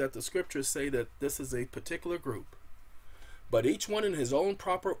telling you that the scriptures say that this is a particular group. But each one in his own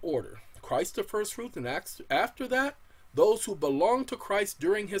proper order. Christ the first fruit, and after that, those who belong to Christ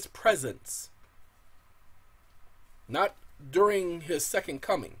during his presence. Not during his second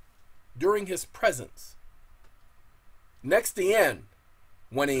coming. During his presence. Next, the end.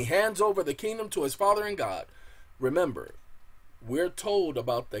 When he hands over the kingdom to his Father and God. Remember, we're told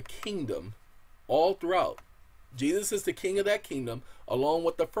about the kingdom all throughout. Jesus is the king of that kingdom along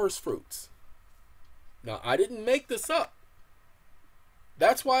with the first fruits. Now, I didn't make this up.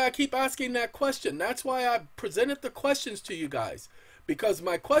 That's why I keep asking that question. That's why I presented the questions to you guys. Because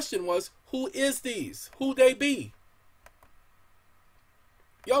my question was, who is these? Who they be?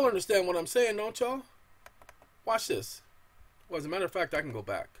 Y'all understand what I'm saying, don't y'all? Watch this. Well, as a matter of fact, I can go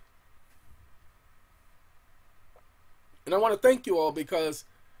back. And I want to thank you all because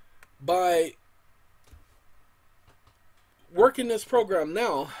by working this program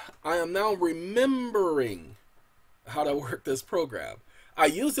now, I am now remembering how to work this program. I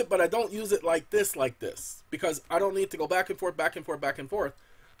use it, but I don't use it like this, because I don't need to go back and forth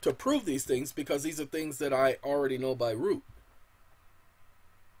to prove these things, because these are things that I already know by root.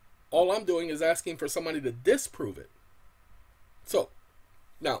 All I'm doing is asking for somebody to disprove it. So,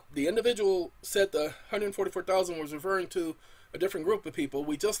 now, the individual said the 144,000 was referring to a different group of people.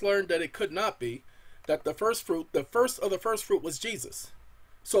 We just learned that it could not be, that the first fruit, the first of the first fruit was Jesus.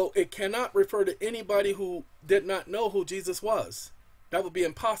 So it cannot refer to anybody who did not know who Jesus was. That would be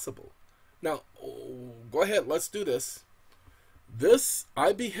impossible. Now, go ahead, let's do this. This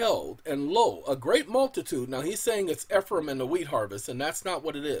I beheld, and lo, a great multitude. Now he's saying it's Ephraim and the wheat harvest, and that's not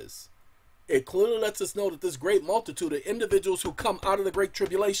what it is. It clearly lets us know that this great multitude are individuals who come out of the great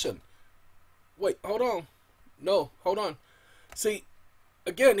tribulation. Wait, hold on. No, hold on. See,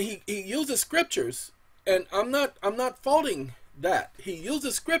 again, he uses scriptures, and I'm not faulting that. He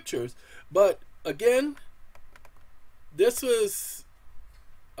uses scriptures, but again, this is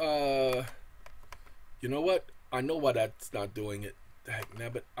you know what? I know why that's not doing it. Heck,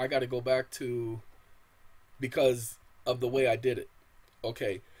 man, but I got to go back to, because of the way I did it.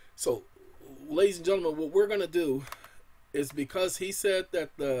 Okay, so ladies and gentlemen, what we're going to do is, because he said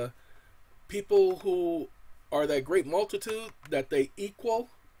that the people who are that great multitude, that they equal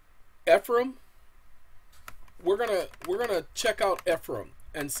Ephraim, we're gonna check out Ephraim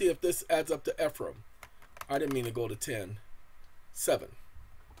and see if this adds up to Ephraim. I didn't mean to go to 10. 7.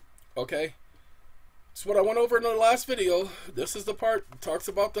 Okay? It's what I went over in the last video. This is the part that talks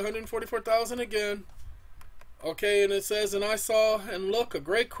about the 144,000 again. Okay, and it says, and I saw, and look, a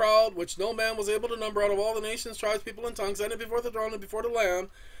great crowd, which no man was able to number, out of all the nations, tribes, people, and tongues, standing before the throne and before the Lamb,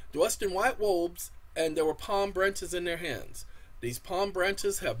 dressed in white robes, and there were palm branches in their hands. These palm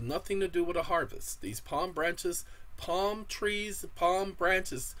branches have nothing to do with a harvest. These palm branches, palm trees, palm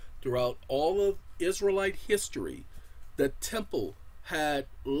branches, throughout all of Israelite history, the temple had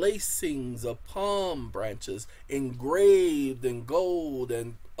lacings of palm branches engraved in gold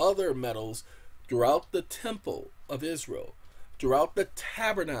and other metals throughout the temple of Israel, throughout the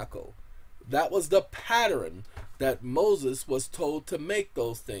tabernacle. That was the pattern that Moses was told to make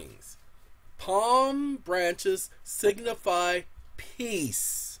those things. Palm branches signify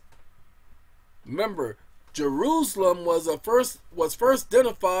peace. Remember, Jerusalem was first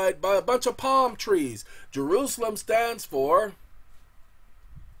identified by a bunch of palm trees. Jerusalem stands for,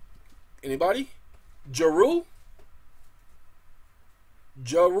 anybody? Jeru,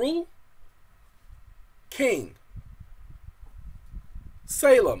 king.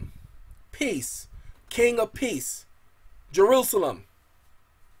 Salem, peace, king of peace. Jerusalem.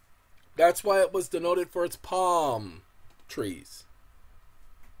 That's why it was denoted for its palm trees.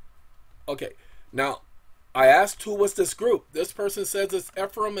 Okay, now I asked who was this group. This person says it's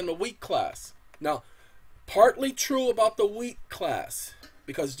Ephraim and the wheat class. Now, partly true about the wheat class,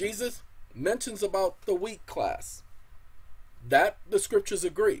 because Jesus mentions about the wheat class. That the scriptures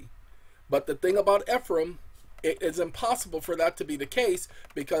agree. But the thing about Ephraim, it is impossible for that to be the case,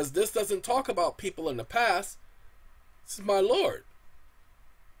 because this doesn't talk about people in the past. This is my Lord.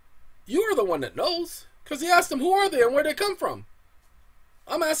 You are the one that knows, because he asked them, who are they and where they come from?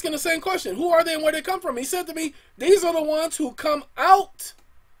 I'm asking the same question. Who are they and where they come from? He said to me, these are the ones who come out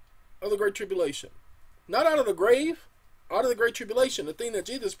of the great tribulation. Not out of the grave, out of the great tribulation. The thing that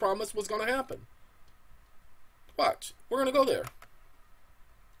Jesus promised was going to happen. Watch. We're going to go there.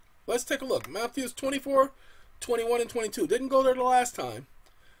 Let's take a look. Matthew 24, 21, and 22. Didn't go there the last time.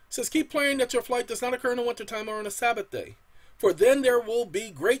 It says, keep praying that your flight does not occur in the wintertime or on a Sabbath day. For then there will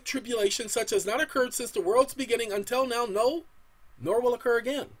be great tribulation, such as not occurred since the world's beginning until now, no, nor will occur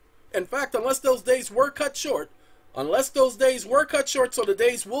again. In fact, unless those days were cut short, so the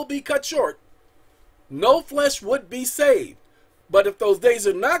days will be cut short, no flesh would be saved. But if those days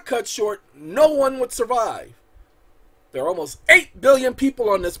are not cut short, no one would survive. There are almost 8 billion people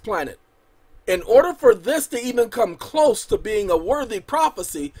on this planet. In order for this to even come close to being a worthy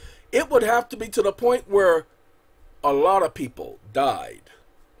prophecy, it would have to be to the point where a lot of people died.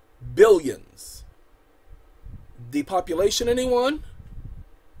 Billions. Depopulation, anyone?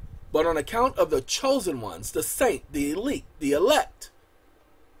 But on account of the chosen ones, the saint, the elite, the elect,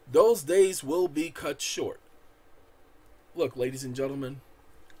 those days will be cut short. Look, ladies and gentlemen,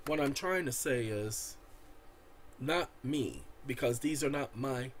 What I'm trying to say is, not me, because these are not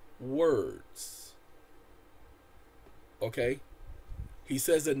my words. Okay? He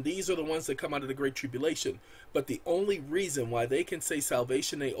says, and these are the ones that come out of the great tribulation. But the only reason why they can say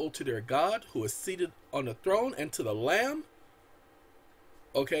salvation they owe to their God, who is seated on the throne, and to the Lamb,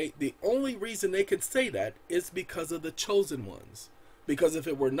 okay, the only reason they can say that is because of the chosen ones. Because if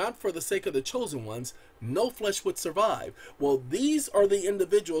it were not for the sake of the chosen ones, no flesh would survive. Well, these are the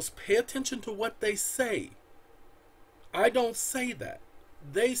individuals. Pay attention to what they say. I don't say that.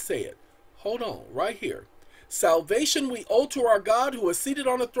 They say it. Hold on, right here. Salvation we owe to our God who is seated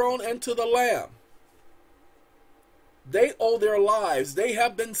on the throne and to the Lamb. They owe their lives. They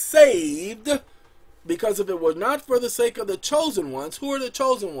have been saved because if it were not for the sake of the chosen ones, who are the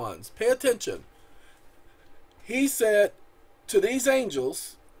chosen ones? Pay attention. He said to these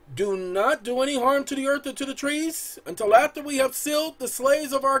angels, do not do any harm to the earth or to the trees until after we have sealed the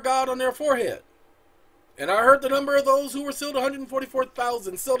slaves of our God on their forehead. And I heard the number of those who were sealed,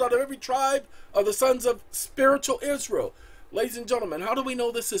 144,000, sealed out of every tribe of the sons of spiritual Israel. Ladies and gentlemen, how do we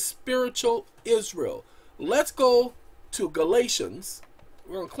know this is spiritual Israel? Let's go to Galatians.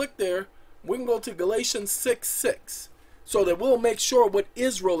 We're going to click there. We can go to Galatians 6:6 so that we'll make sure what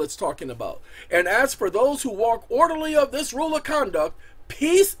Israel it's talking about. And as for those who walk orderly of this rule of conduct,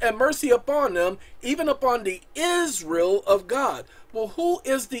 peace and mercy upon them, even upon the Israel of God. Well, who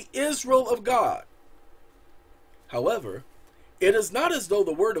is the Israel of God? However, it is not as though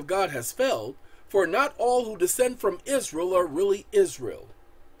the word of God has failed, for not all who descend from Israel are really Israel.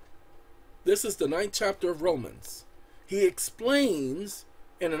 This is the 9th chapter of Romans. He explains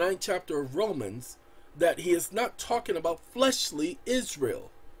in the 9th chapter of Romans that he is not talking about fleshly Israel.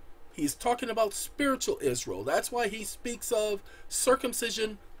 He's talking about spiritual Israel. That's why he speaks of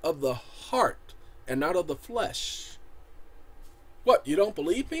circumcision of the heart and not of the flesh. What, you don't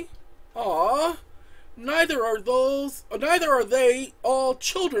believe me? Aw. Neither are they all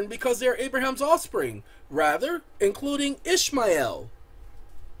children because they are Abraham's offspring, rather, including Ishmael.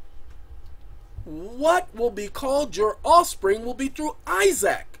 What will be called your offspring will be through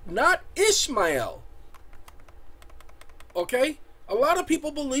Isaac, not Ishmael. Okay? A lot of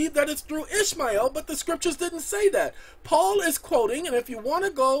people believe that it's through Ishmael, but the scriptures didn't say that. Paul is quoting, and if you want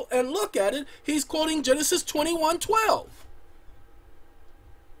to go and look at it, he's quoting Genesis 21:12.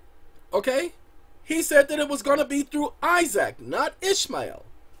 Okay? He said that it was going to be through Isaac, not Ishmael.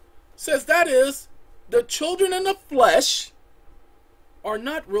 Says that is, the children in the flesh are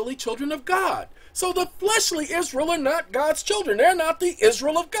not really children of God. So the fleshly Israel are not God's children. They're not the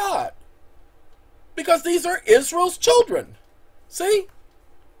Israel of God. Because these are Israel's children. See?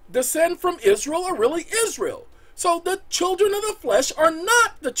 Descend from Israel are really Israel. So the children of the flesh are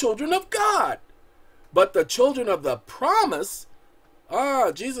not the children of God. But the children of the promise,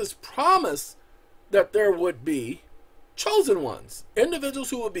 Jesus promised that there would be chosen ones, individuals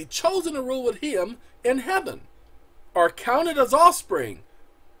who would be chosen to rule with him in heaven, are counted as offspring.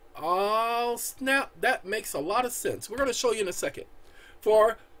 Oh, snap, that makes a lot of sense. We're going to show you in a second.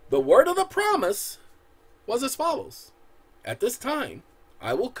 For the word of the promise was as follows. At this time,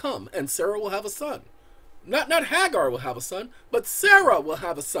 I will come and Sarah will have a son. Not Hagar will have a son, but Sarah will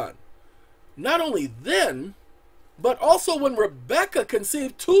have a son. Not only then, but also when Rebekah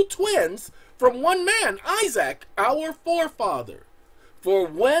conceived two twins from one man, Isaac, our forefather. For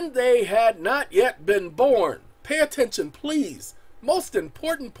when they had not yet been born, pay attention, please, most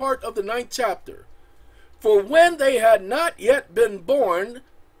important part of the 9th chapter. For when they had not yet been born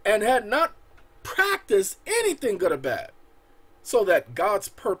and had not practiced anything good or bad, so that God's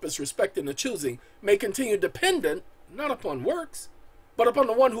purpose respecting the choosing may continue dependent, not upon works, but upon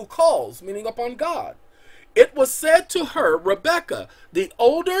the one who calls, meaning upon God. It was said to her, Rebekah, the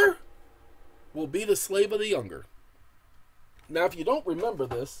older will be the slave of the younger. Now, if you don't remember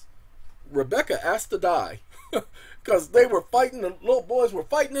this, Rebekah asked to die because they were fighting, the little boys were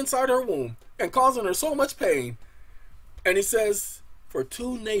fighting inside her womb and causing her so much pain. And he says, for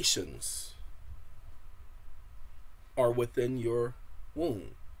two nations are within your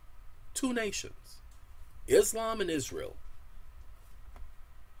womb. Two nations, Islam and Israel.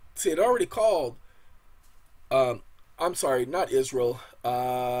 See, it already called, I'm sorry, not Israel,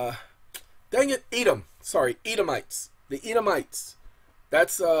 dang it, Edom. Sorry, Edomites. The Edomites.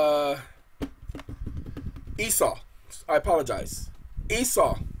 That's Esau. I apologize.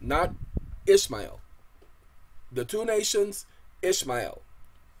 Esau, not Ishmael. The two nations, Ishmael.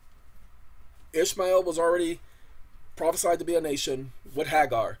 Ishmael was already prophesied to be a nation with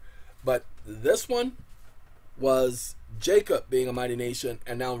Hagar. But this one was Jacob being a mighty nation,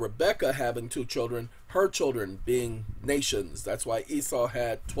 and now Rebekah having two children her children being nations. That's why Esau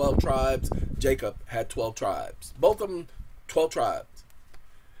had 12 tribes. Jacob had 12 tribes. Both of them 12 tribes.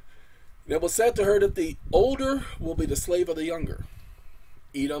 It was said to her that the older will be the slave of the younger.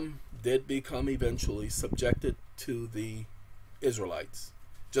 Edom did become eventually subjected to the Israelites.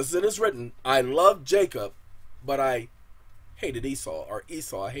 Just as it is written, I loved Jacob, but I hated Esau, or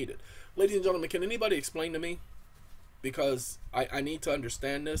Esau I hated. Ladies and gentlemen, can anybody explain to me? Because I need to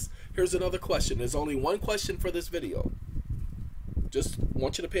understand this. Here's another question. There's only one question for this video. Just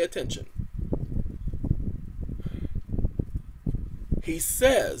want you to pay attention. He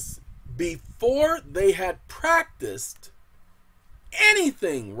says, before they had practiced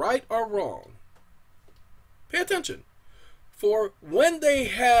anything right or wrong. Pay attention. For when they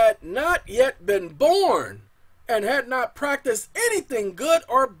had not yet been born and had not practiced anything good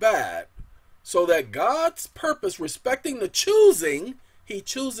or bad, so that God's purpose respecting the choosing, he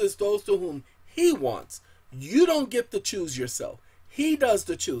chooses those to whom he wants. You don't get to choose yourself. He does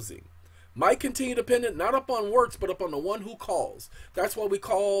the choosing. Might continue dependent not upon works, but upon the one who calls. That's why we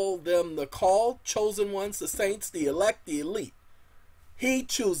call them the called, chosen ones, the saints, the elect, the elite. He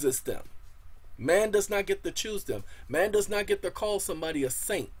chooses them. Man does not get to choose them. Man does not get to call somebody a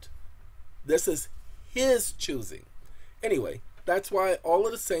saint. This is his choosing. Anyway, that's why all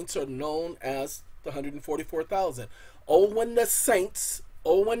of the saints are known as the 144,000. Oh, when the saints,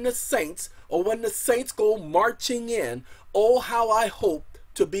 oh, when the saints, oh, when the saints go marching in, oh, how I hope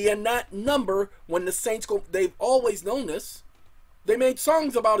to be in that number when the saints go. They've always known this. They made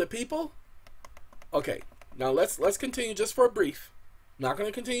songs about it, people. Okay, now let's continue just for a brief. Not going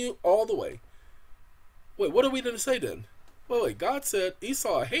to continue all the way. Wait, what are we going to say then? Wait, God said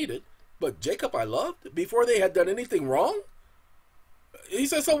Esau I hated, but Jacob I loved before they had done anything wrong? He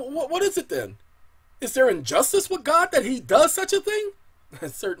says, so what is it then? Is there injustice with God that he does such a thing?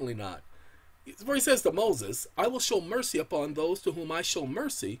 Certainly not. Where he says to Moses, I will show mercy upon those to whom I show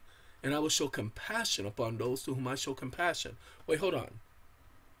mercy, and I will show compassion upon those to whom I show compassion. Wait, hold on.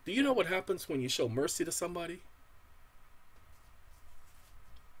 Do you know what happens when you show mercy to somebody?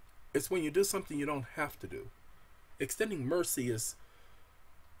 It's when you do something you don't have to do. Extending mercy is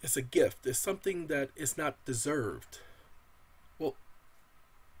a gift. It's something that is not deserved. Well,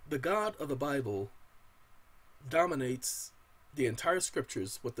 the God of the Bible dominates the entire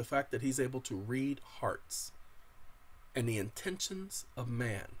scriptures with the fact that he's able to read hearts and the intentions of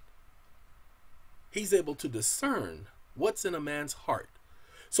man. He's able to discern what's in a man's heart.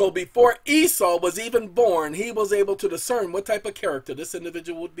 So before Esau was even born, he was able to discern what type of character this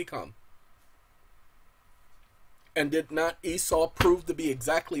individual would become. And did not Esau prove to be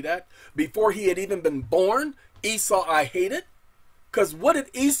exactly that? Before he had even been born, Esau I hated. Because what did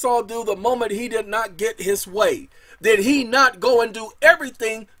Esau do the moment he did not get his way? Did he not go and do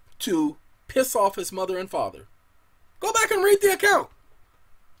everything to piss off his mother and father? Go back and read the account.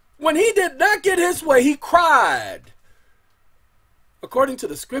 When he did not get his way, he cried. According to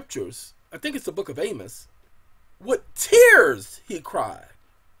the scriptures, I think it's the book of Amos, with tears he cried.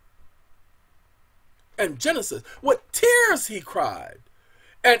 And Genesis, with tears he cried.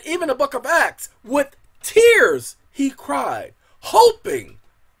 And even the book of Acts, with tears he cried, hoping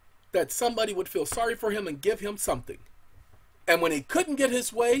that somebody would feel sorry for him and give him something. And when he couldn't get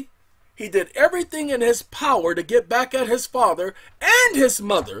his way, he did everything in his power to get back at his father and his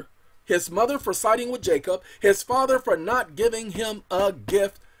mother for siding with Jacob, his father for not giving him a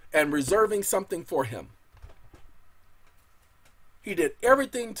gift and reserving something for him. He did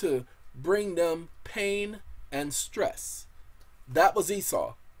everything to bring them pain and stress. That was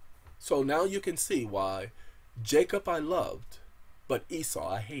Esau. So now you can see why Jacob I loved, but Esau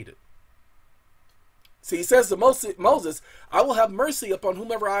I hated. See, he says to Moses, I will have mercy upon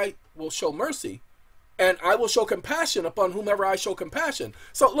whomever I will show mercy, and I will show compassion upon whomever I show compassion.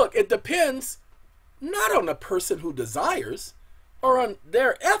 So look, it depends not on the person who desires or on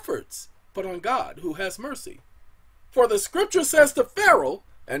their efforts, but on God who has mercy. For the scripture says to Pharaoh,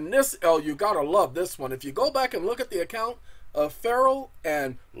 and this, oh, you gotta love this one. If you go back and look at the account of Pharaoh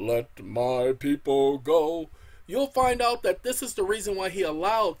and let my people go, you'll find out that this is the reason why he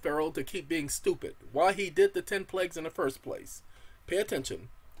allowed Pharaoh to keep being stupid, why he did the 10 plagues in the first place. Pay attention.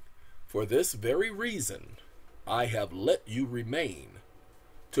 For this very reason, I have let you remain,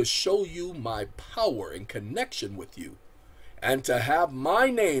 to show you my power and connection with you, and to have my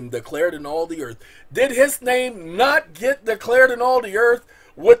name declared in all the earth. Did his name not get declared in all the earth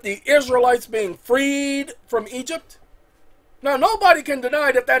with the Israelites being freed from Egypt? Now, nobody can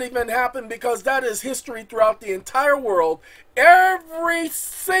deny that that even happened, because that is history throughout the entire world. Every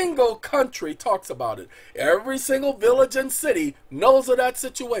single country talks about it. Every single village and city knows of that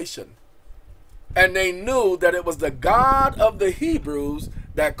situation. And they knew that it was the God of the Hebrews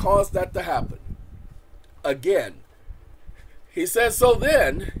that caused that to happen. Again, he says, so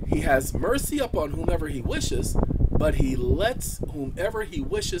then he has mercy upon whomever he wishes, but he lets whomever he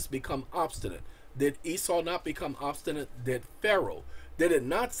wishes become obstinate. Did Esau not become obstinate? Did Pharaoh? Did it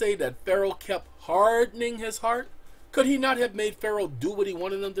not say that Pharaoh kept hardening his heart? Could he not have made Pharaoh do what he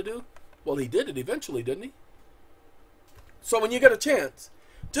wanted him to do? Well, he did it eventually, didn't he? So when you get a chance,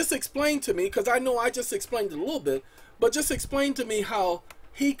 just explain to me, because I know I just explained it a little bit, but just explain to me how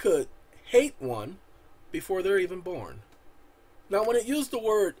he could hate one before they're even born. Now, when it used the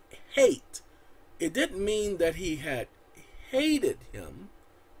word hate, it didn't mean that he had hated him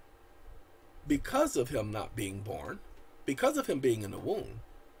because of him not being born, because of him being in the womb.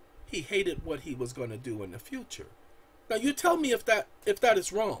 He hated what he was going to do in the future. Now, you tell me if that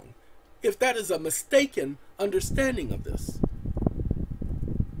is wrong, if that is a mistaken understanding of this.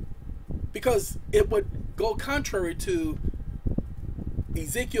 Because it would go contrary to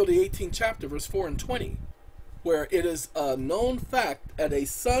Ezekiel, the 18th chapter, verse 4 and 20, where it is a known fact that a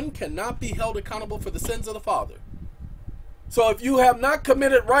son cannot be held accountable for the sins of the father. So if you have not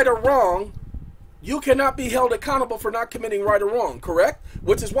committed right or wrong, you cannot be held accountable for not committing right or wrong, correct?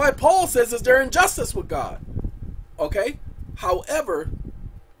 Which is why Paul says is there injustice with God. Okay? However,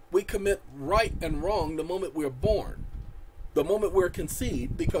 we commit right and wrong the moment we're born, the moment we're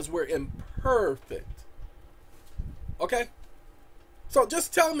conceived, because we're imperfect. Okay? So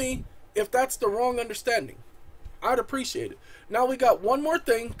just tell me if that's the wrong understanding. I'd appreciate it. Now we got one more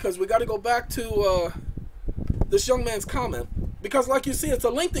thing, because we got to go back to this young man's comment. Because like you see, it's a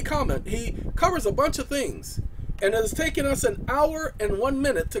lengthy comment. He covers a bunch of things. And it has taken us an hour and 1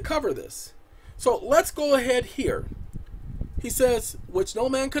 minute to cover this. So let's go ahead here. He says, which no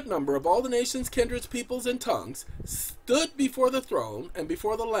man could number, of all the nations, kindreds, peoples, and tongues, stood before the throne and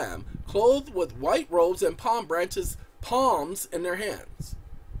before the Lamb, clothed with white robes and palm branches, palms in their hands.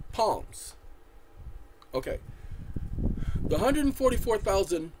 Palms. Okay. The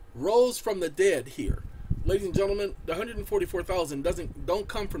 144,000 rose from the dead here. Ladies and gentlemen, the 144,000 don't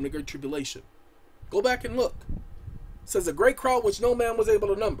come from the Great Tribulation. Go back and look. It says a great crowd which no man was able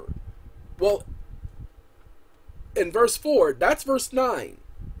to number. Well, in verse 4, that's verse 9.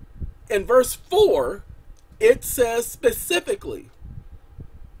 In verse 4, it says specifically,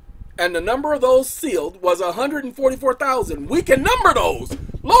 and the number of those sealed was 144,000. We can number those.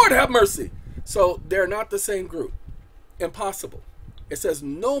 Lord have mercy. So they're not the same group. Impossible. It says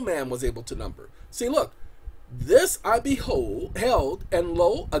no man was able to number. See, look. This I beheld, and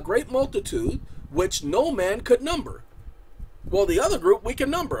lo, a great multitude, which no man could number. Well, the other group we can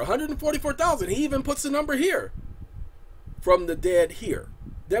number, 144,000. He even puts the number here. From the dead here.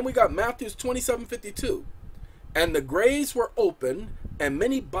 Then we got Matthew 27:52. And the graves were open, and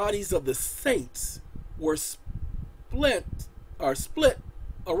many bodies of the saints were split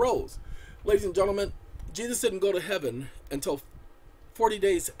arose. Ladies and gentlemen, Jesus didn't go to heaven until 40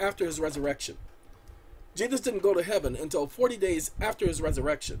 days after his resurrection. Jesus didn't go to heaven until 40 days after his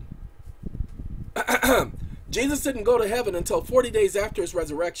resurrection. Jesus didn't go to heaven until 40 days after his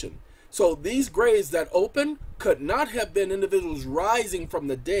resurrection. So these graves that open could not have been individuals rising from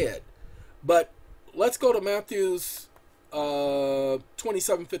the dead. But let's go to Matthew's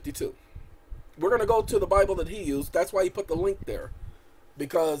 27:52. We're going to go to the Bible that he used. That's why he put the link there.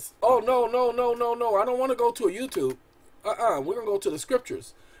 Because, oh, no. I don't want to go to a YouTube. We're going to go to the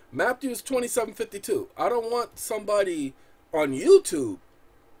scriptures. Matthew's 27:52. I don't want somebody on YouTube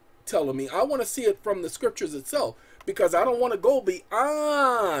telling me. I want to see it from the scriptures itself, because I don't want to go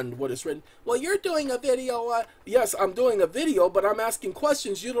beyond what is written. Well, you're doing a video. Yes, I'm doing a video, but I'm asking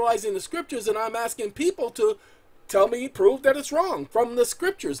questions utilizing the scriptures, and I'm asking people to tell me, prove that it's wrong from the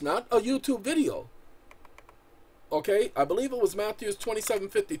scriptures, not a YouTube video. Okay, I believe it was Matthew's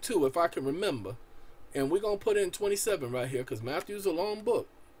 27:52, if I can remember. And we're going to put in 27 right here, because Matthew's a long book.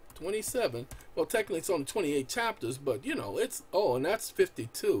 27. Well, technically it's only 28 chapters, but you know, it's, oh, and that's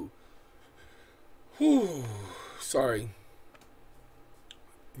 52. Whew, sorry.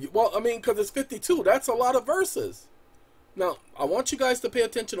 Well, I mean, because it's 52, that's a lot of verses. Now, I want you guys to pay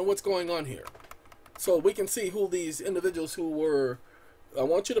attention to what's going on here, so we can see who these individuals who were. I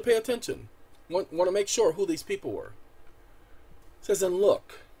want you to pay attention. Want to make sure who these people were. It says, and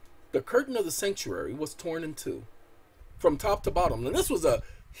look, the curtain of the sanctuary was torn in two, from top to bottom. And this was a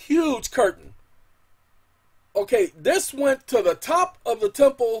huge curtain. Okay, this went to the top of the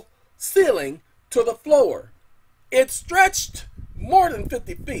temple ceiling to the floor. It stretched more than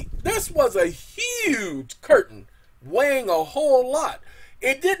 50 feet. This was a huge curtain, weighing a whole lot.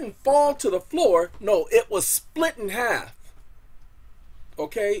 It didn't fall to the floor. No, it was split in half.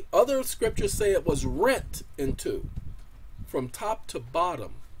 Okay, other scriptures say it was rent in two, from top to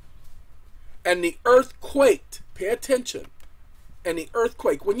bottom. And the earth quaked. Pay attention. And the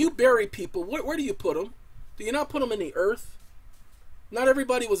earthquake. When you bury people, where do you put them? Do you not put them in the earth? Not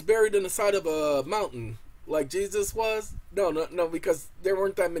everybody was buried in the side of a mountain like Jesus was. No, because there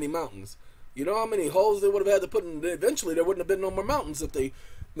weren't that many mountains. You know how many holes they would have had to put in? Eventually, there wouldn't have been no more mountains if they...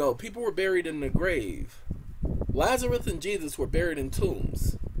 No, people were buried in the grave. Lazarus and Jesus were buried in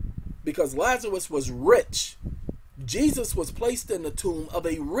tombs because Lazarus was rich. Jesus was placed in the tomb of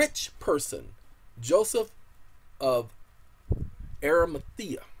a rich person, Joseph of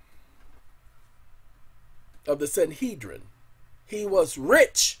Arimathea, of the Sanhedrin. He was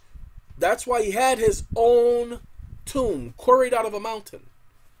rich. That's why he had his own tomb quarried out of a mountain.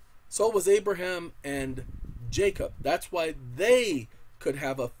 So was Abraham and Jacob. That's why they could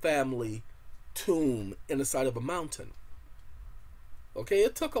have a family tomb in the side of a mountain. Okay,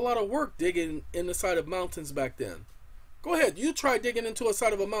 it took a lot of work digging in the side of mountains back then. Go ahead, you try digging into a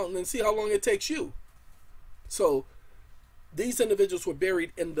side of a mountain and see how long it takes you. So these individuals were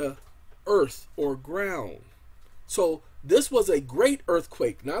buried in the earth or ground. So this was a great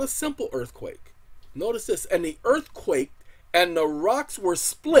earthquake, not a simple earthquake. Notice this, and the earthquake and the rocks were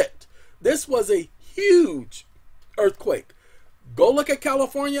split. This was a huge earthquake. Go look at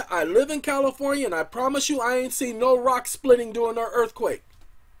California. I live in California, and I promise you I ain't seen no rock splitting during an earthquake.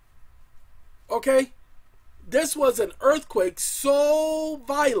 Okay? This was an earthquake so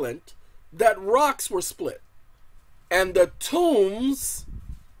violent that rocks were split. And the tombs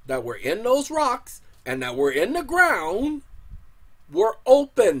that were in those rocks and that were in the ground were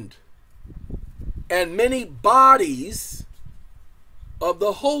opened. And many bodies of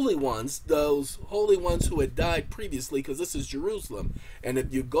the holy ones, those holy ones who had died previously, because this is Jerusalem. And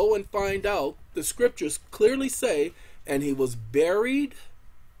if you go and find out, the scriptures clearly say, and he was buried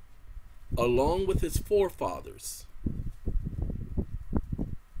along with his forefathers.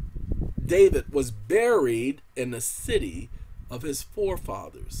 David was buried in the city of his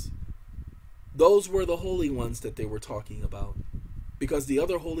forefathers. Those were the holy ones that they were talking about, because the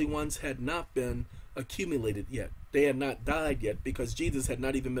other holy ones had not been accumulated yet. They had not died yet, because Jesus had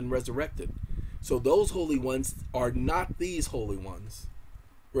not even been resurrected. So those holy ones are not these holy ones.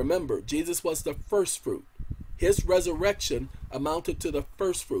 Remember, Jesus was the first fruit. His resurrection amounted to the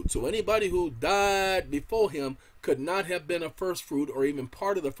first fruit. So anybody who died before him could not have been a first fruit or even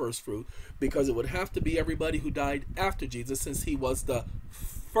part of the first fruit, because it would have to be everybody who died after Jesus, since he was the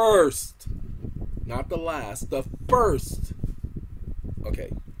first, not the last, the first. Okay,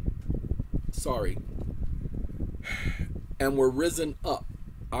 sorry. And were risen up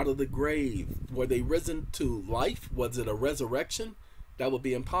out of the grave. Were they risen to life? Was it a resurrection? That would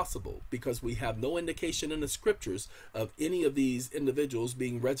be impossible, because we have no indication in the scriptures of any of these individuals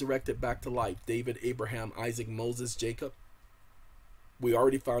being resurrected back to life. David, Abraham, Isaac, Moses, Jacob. We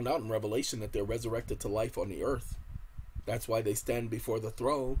already found out in Revelation that they're resurrected to life on the earth. That's why they stand before the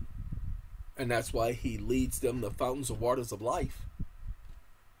throne. And that's why he leads them the fountains of waters of life.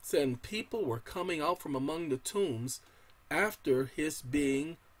 And people were coming out from among the tombs after his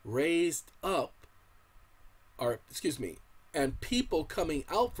being raised up. And people coming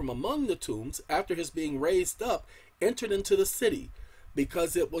out from among the tombs after his being raised up entered into the city,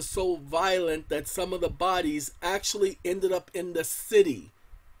 because it was so violent that some of the bodies actually ended up in the city,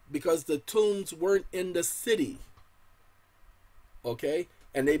 because the tombs weren't in the city. Okay?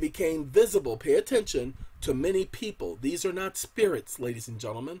 And they became visible, pay attention, to many people. These are not spirits, ladies and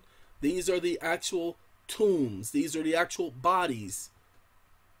gentlemen. These are the actual tombs. These are the actual bodies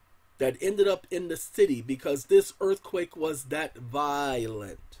that ended up in the city, because this earthquake was that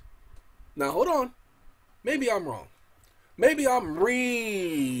violent. Now, hold on. Maybe I'm wrong. Maybe I'm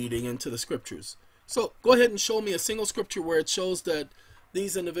reading into the scriptures. So go ahead and show me a single scripture where it shows that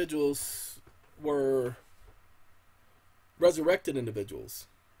these individuals were resurrected individuals.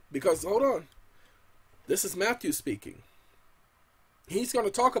 Because, hold on. This is Matthew speaking. He's going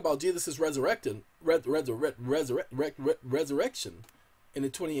to talk about Jesus' resurrection in the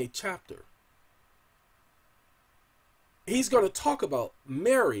 28th chapter. He's going to talk about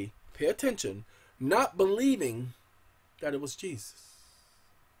Mary, pay attention, not believing that it was Jesus.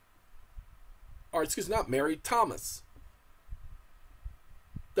 Or, excuse me, not Mary, Thomas.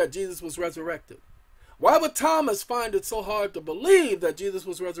 That Jesus was resurrected. Why would Thomas find it so hard to believe that Jesus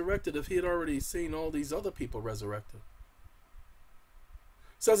was resurrected if he had already seen all these other people resurrected?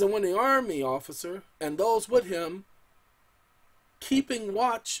 It says, and when the army officer and those with him, keeping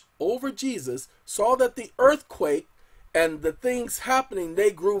watch over Jesus, saw that the earthquake and the things happening,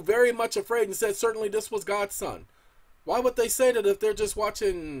 they grew very much afraid and said, certainly this was God's son. Why would they say that if they're just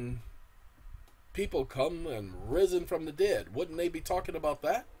watching people come and risen from the dead? Wouldn't they be talking about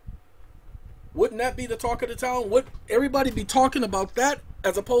that? Wouldn't that be the talk of the town? Would everybody be talking about that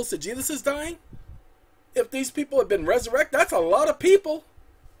as opposed to Jesus is dying? If these people had been resurrected, that's a lot of people.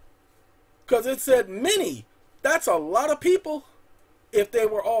 Because it said many. That's a lot of people if they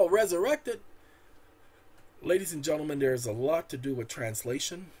were all resurrected. Ladies and gentlemen, there's a lot to do with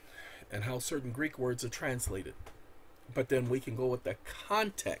translation and how certain Greek words are translated. But then we can go with the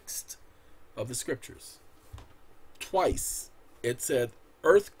context of the scriptures. Twice it said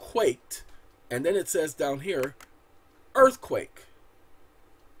earthquaked, and then it says down here, earthquake.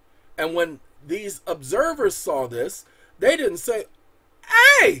 And when these observers saw this, they didn't say,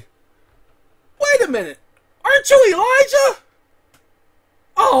 hey, wait a minute, aren't you Elijah?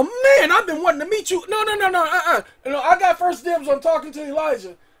 Oh man, I've been wanting to meet you. No, I got first dibs on talking to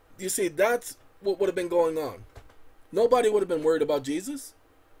Elijah. You see, that's what would have been going on. Nobody would have been worried about Jesus.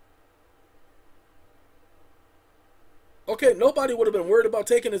 Okay, nobody would have been worried about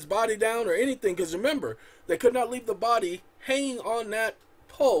taking his body down or anything, because remember, they could not leave the body hanging on that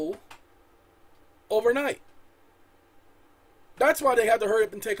pole overnight. That's why they had to hurry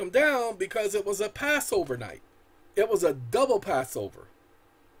up and take him down, because it was a Passover night. It was a double Passover.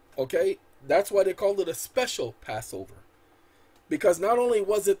 Okay, that's why they called it a special Passover. Because not only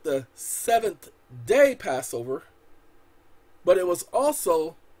was it the 7th day Passover, but it was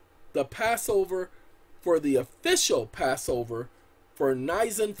also the Passover for the official Passover for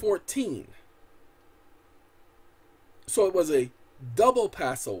Nisan 14. So it was a double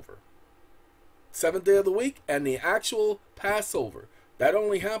Passover. 7th day of the week and the actual Passover. That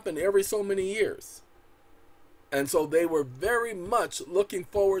only happened every so many years. And so they were very much looking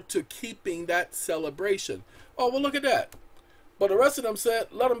forward to keeping that celebration. Oh, well, look at that. But the rest of them said,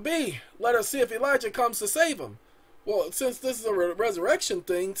 let him be. Let us see if Elijah comes to save him. Well, since this is a resurrection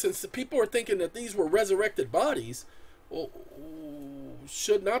thing, since the people are thinking that these were resurrected bodies, well,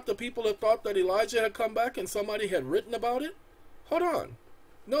 should not the people have thought that Elijah had come back and somebody had written about it? Hold on.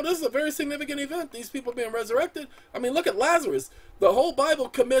 No, this is a very significant event. These people being resurrected. I mean, look at Lazarus. The whole Bible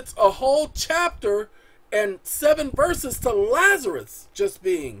commits a whole chapter and 7 verses to Lazarus just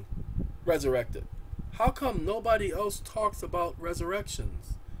being resurrected. How come nobody else talks about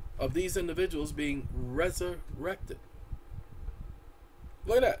resurrections of these individuals being resurrected?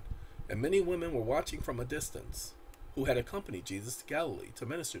 Look at that. And many women were watching from a distance who had accompanied Jesus to Galilee to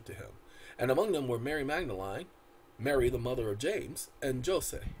minister to him. And among them were Mary Magdalene, Mary the mother of James, and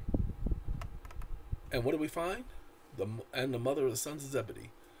Joseph. And what do we find? And the mother of the sons of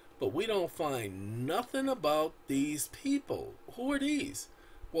Zebedee. But we don't find nothing about these people. Who are these?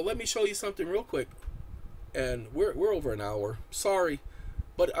 Well, let me show you something real quick. And we're over an hour. Sorry.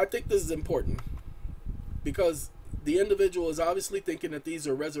 But I think this is important. Because the individual is obviously thinking that these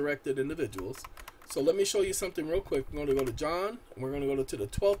are resurrected individuals. So let me show you something real quick. We're going to go to John. And we're going to go to the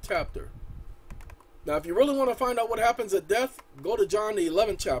 12th chapter. Now, if you really want to find out what happens at death, go to John, the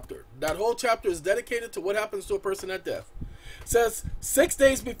 11th chapter. That whole chapter is dedicated to what happens to a person at death. It says, 6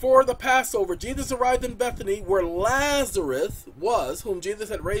 days before the Passover, Jesus arrived in Bethany, where Lazarus was, whom Jesus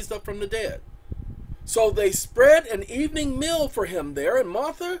had raised up from the dead. So they spread an evening meal for him there, and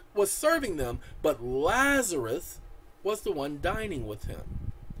Martha was serving them, but Lazarus was the one dining with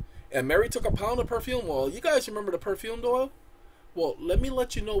him. And Mary took a pound of perfume oil. You guys remember the perfumed oil? Well, let me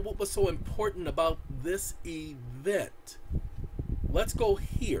let you know what was so important about this event. Let's go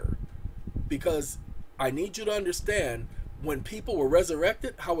here, because I need you to understand when people were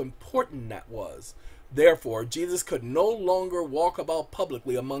resurrected, how important that was. Therefore, Jesus could no longer walk about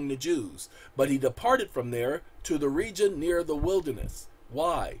publicly among the Jews, but he departed from there to the region near the wilderness.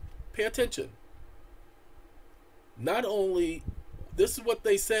 Why? Pay attention. Not only, this is what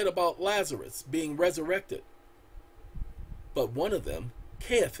they said about Lazarus being resurrected, but one of them,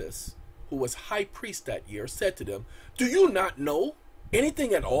 Caiaphas, who was high priest that year, said to them, "Do you not know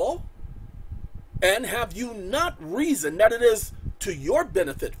anything at all? And have you not reasoned that it is to your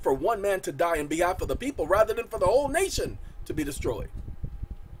benefit for one man to die in behalf of the people rather than for the whole nation to be destroyed?"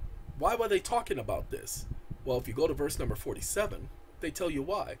 Why were they talking about this? Well, if you go to verse number 47, they tell you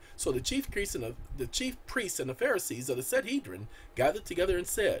why. So the chief priests and the Pharisees of the Sanhedrin gathered together and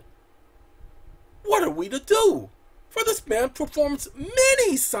said, "What are we to do? For this man performs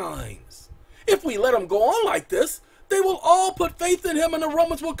many signs. If we let him go on like this, they will all put faith in him, and the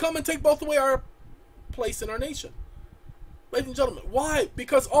Romans will come and take both away our place in our nation." Ladies and gentlemen, why?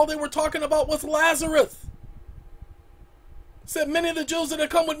 Because all they were talking about was Lazarus. Said many of the Jews that had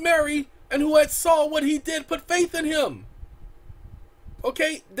come with Mary and who had saw what he did put faith in him.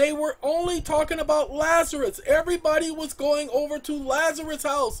 Okay, they were only talking about Lazarus. Everybody was going over to Lazarus'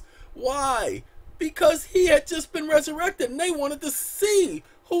 house. Why? Because he had just been resurrected, and they wanted to see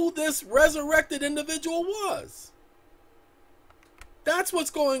who this resurrected individual was. That's what's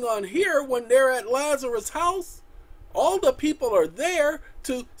going on here when they're at Lazarus' house. All the people are there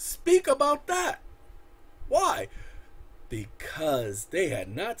to speak about that. Why? Because they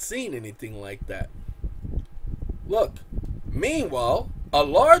had not seen anything like that. Look, meanwhile, a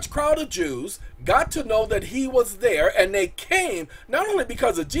large crowd of Jews got to know that he was there, and they came not only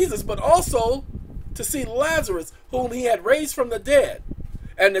because of Jesus, but also to see Lazarus, whom he had raised from the dead.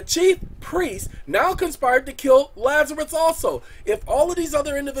 And the chief priests now conspired to kill Lazarus also. If all of these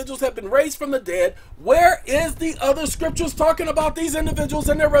other individuals have been raised from the dead, where is the other scriptures talking about these individuals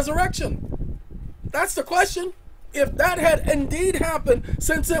and their resurrection? That's the question. If that had indeed happened,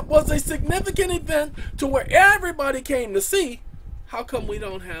 since it was a significant event to where everybody came to see, how come we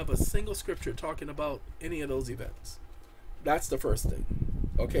don't have a single scripture talking about any of those events? That's the first thing.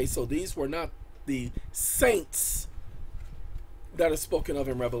 Okay, so these were not the saints that are spoken of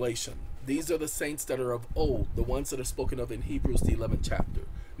in Revelation. These are the saints that are of old, the ones that are spoken of in Hebrews, the 11th chapter.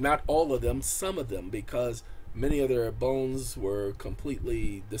 Not all of them, some of them, because many of their bones were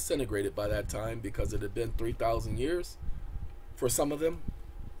completely disintegrated by that time, because it had been 3,000 years for some of them.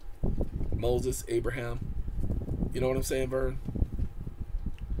 Moses, Abraham. You know what I'm saying, Vern?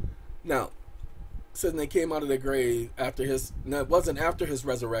 Now, says they came out of the grave after his, no, it wasn't after his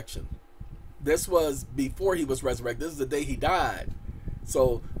resurrection. This was before he was resurrected. This is the day he died.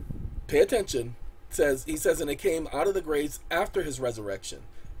 So pay attention. He says, and they came out of the graves after his resurrection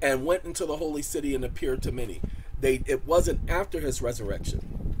and went into the holy city and appeared to many. It wasn't after his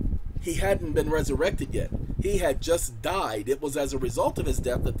resurrection. He hadn't been resurrected yet. He had just died. It was as a result of his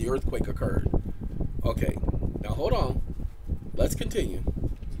death that the earthquake occurred. Okay, now hold on. Let's continue.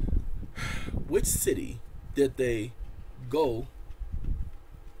 Which city did they go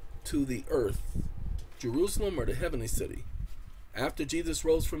to the earth, Jerusalem or the heavenly city? After Jesus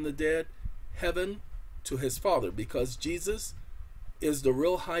rose from the dead, heaven to his Father, because Jesus is the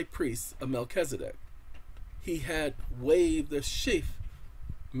real high priest of Melchizedek. He had waved the sheaf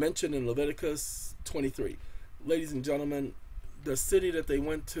mentioned in Leviticus 23. Ladies and gentlemen, the city that they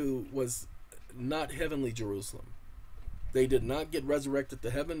went to was not heavenly Jerusalem. They did not get resurrected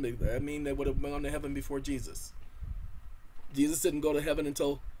to heaven. I mean, they would have gone to heaven before Jesus. Jesus didn't go to heaven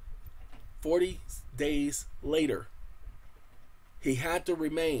until 40 days later. He had to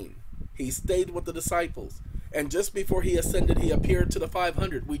remain. He stayed with the disciples. And just before he ascended, he appeared to the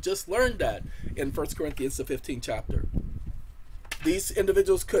 500. We just learned that in 1 Corinthians, the 15th chapter. These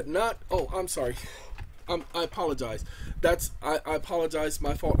individuals could not... Oh, I'm sorry. I apologize. I apologize.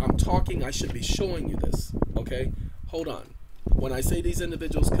 My fault. I'm talking. I should be showing you this. Okay? Hold on. When I say these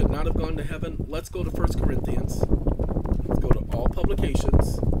individuals could not have gone to heaven, let's go to 1 Corinthians. Let's go to all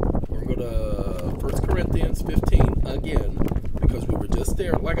publications. We're going to go to 1 Corinthians 15 again, because we were just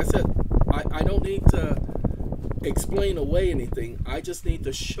there. Like I said, I don't need to explain away anything. I just need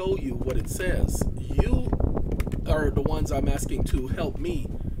to show you what it says. You are the ones I'm asking to help me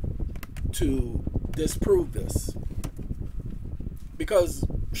to disprove this. Because,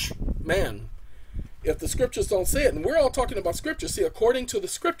 man, if the scriptures don't say it, and we're all talking about scriptures, see, according to the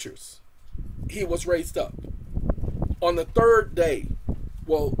scriptures, he was raised up on the third day.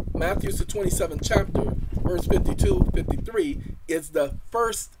 Well, Matthew's the 27th chapter, verse 52, 53, is the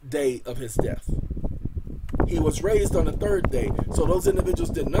first day of his death. He was raised on the third day. So those individuals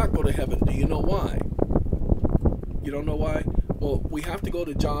did not go to heaven. Do you know why? You don't know why? Well, we have to go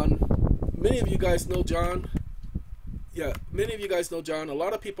to John. Many of you guys know John. Yeah, many of you guys know John. A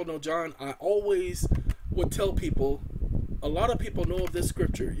lot of people know John. I always would tell people, a lot of people know of this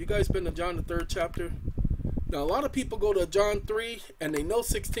scripture. You guys been to John, the 3rd chapter? Now, a lot of people go to John 3 and they know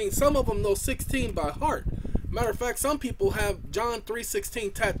 16. Some of them know 16 by heart. Matter of fact, some people have John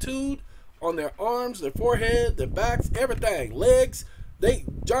 3:16 tattooed on their arms, their forehead, their backs, everything, legs.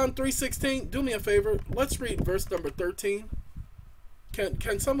 John 3:16. Do me a favor. Let's read verse number 13.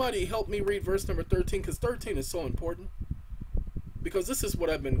 Can somebody help me read verse number 13? Because 13 is so important. Because this is what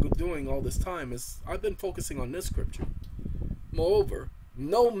I've been doing all this time. I've been focusing on this scripture. Moreover,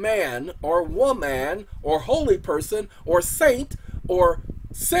 no man or woman or holy person or saint or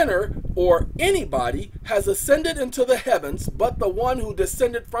sinner or anybody has ascended into the heavens but the one who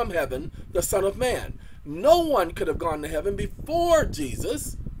descended from heaven, the Son of Man. No one could have gone to heaven before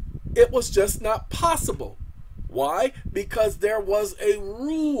Jesus. It was just not possible. Why? Because there was a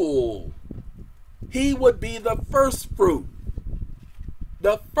rule. He would be the first fruit.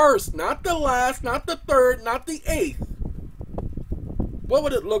 The first, not the last, not the third, not the 8th. What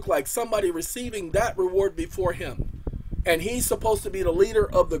would it look like somebody receiving that reward before him? And he's supposed to be the leader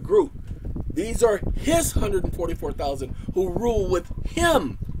of the group. These are his 144,000 who rule with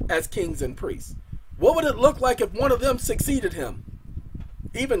him as kings and priests. What would it look like if one of them succeeded him?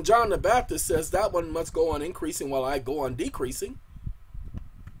 Even John the Baptist says that one must go on increasing while I go on decreasing.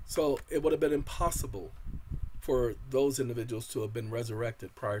 So it would have been impossible for those individuals to have been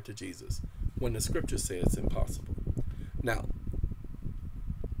resurrected prior to Jesus, when the scriptures say it's impossible. Now,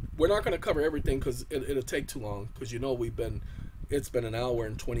 we're not going to cover everything because it'll take too long, because it's been an hour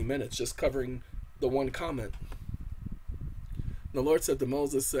and 20 minutes just covering the one comment. The Lord said to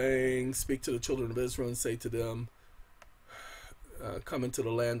Moses, saying, speak to the children of Israel and say to them, come into the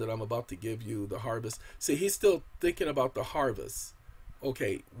land that I'm about to give you, the harvest. See, he's still thinking about the harvest.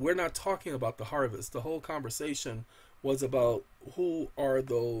 Okay, we're not talking about the harvest. The whole conversation was about who are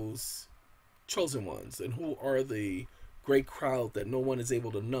those chosen ones and who are the great crowd that no one is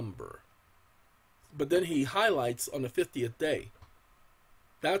able to number. But then he highlights on the 50th day.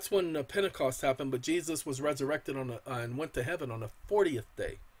 That's when the Pentecost happened, but Jesus was resurrected and went to heaven on the 40th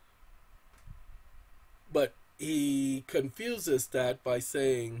day. But he confuses that by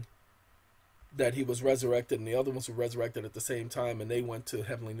saying that he was resurrected and the other ones were resurrected at the same time, and they went to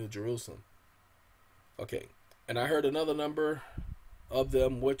heavenly New Jerusalem. Okay, and I heard another number of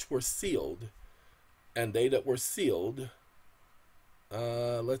them which were sealed, and they that were sealed,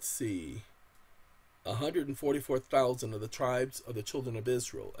 let's see, 144,000 of the tribes of the children of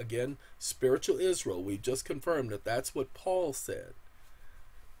Israel. Again, spiritual Israel. We just confirmed that that's what Paul said.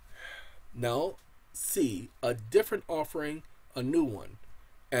 Now, see, a different offering, a new one.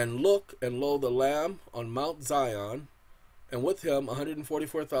 And look, and lo, the Lamb on Mount Zion, and with him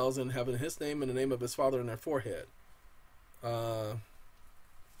 144,000, having his name and the name of his father in their forehead.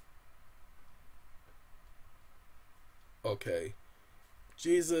 Okay.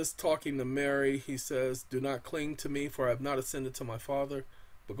 Jesus talking to Mary, he says, do not cling to me, for I have not ascended to my Father,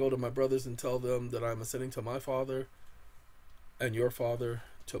 but go to my brothers and tell them that I am ascending to my Father and your Father,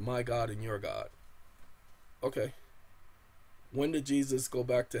 to my God and your God. Okay. When did Jesus go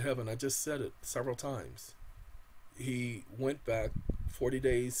back to heaven? I just said it several times. He went back 40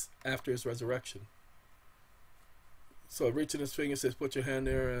 days after his resurrection. So reaching his finger says, put your hand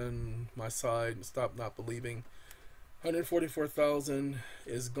there and my side and stop not believing. 144,000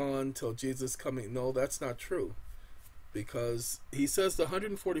 is gone till Jesus coming. No, that's not true. Because he says the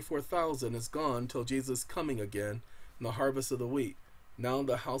 144,000 is gone till Jesus coming again in the harvest of the wheat. Now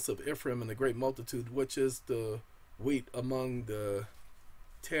the house of Ephraim and the great multitude, which is the wheat among the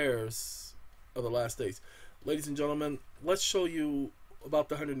tares of the last days. Ladies and gentlemen, let's show you about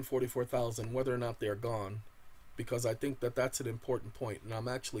the 144,000, whether or not they're gone, because I think that that's an important point, and I'm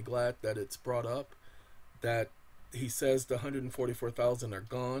actually glad that it's brought up, that he says the 144,000 are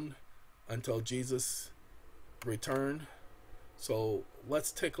gone until Jesus return. So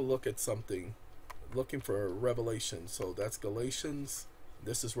let's take a look at something, looking for Revelation. So that's Galatians,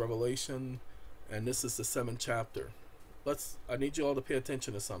 this is Revelation, and this is the 7th chapter. I need you all to pay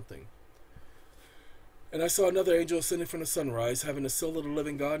attention to something. And I saw another angel ascending from the sunrise, having the seal of the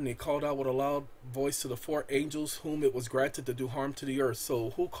living God, and he called out with a loud voice to the 4 angels whom it was granted to do harm to the earth.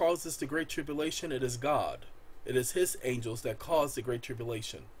 So who causes the great tribulation? It is God. It is his angels that cause the great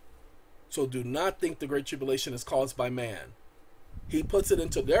tribulation. So do not think the great tribulation is caused by man. He puts it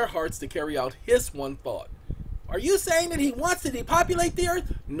into their hearts to carry out his one thought. Are you saying that he wants to depopulate the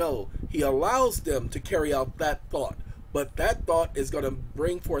earth? No, he allows them to carry out that thought. But that thought is going to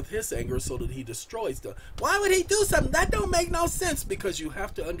bring forth his anger so that he destroys them. Why would he do something? That don't make no sense, because you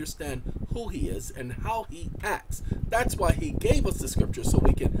have to understand who he is and how he acts. That's why he gave us the scripture, so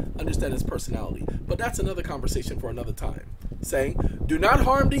we can understand his personality. But that's another conversation for another time. Saying, do not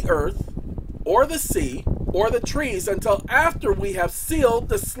harm the earth or the sea or the trees until after we have sealed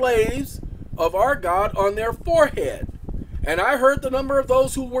the slaves of our God on their forehead. And I heard the number of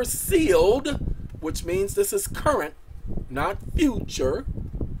those who were sealed, which means this is current, not future.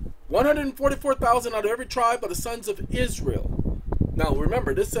 144,000 out of every tribe of the sons of Israel. Now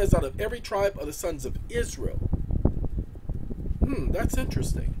remember, this says out of every tribe of the sons of Israel. That's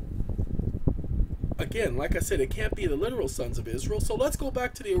interesting. Again, like I said, it can't be the literal sons of Israel. So let's go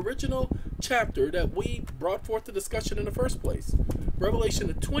back to the original chapter that we brought forth the discussion in the first place. Revelation,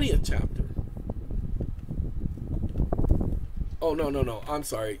 the 20th chapter. Oh, no. I'm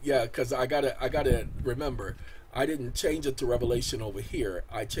sorry. Yeah, because I gotta remember. I didn't change it to Revelation over here.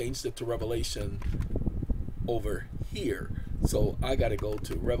 I changed it to Revelation over here. So I got to go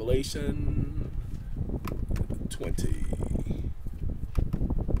to Revelation 20.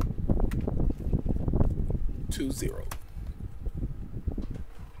 20.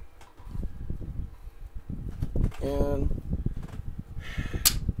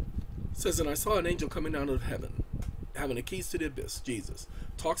 says, and I saw an angel coming down out of heaven, having the keys to the abyss. Jesus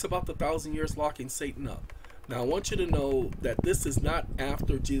talks about the 1,000 years locking Satan up. Now I want you to know that this is not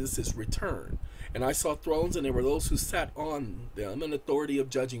after Jesus' return. And I saw thrones, and there were those who sat on them, and authority of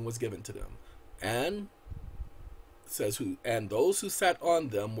judging was given to them. And says who, and those who sat on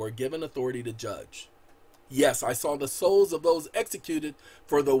them were given authority to judge. Yes, I saw the souls of those executed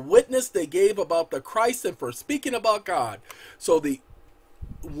for the witness they gave about the Christ and for speaking about God. So the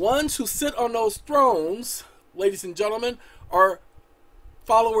ones who sit on those thrones, ladies and gentlemen, are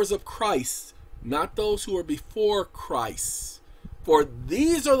followers of Christ, not those who are before Christ. For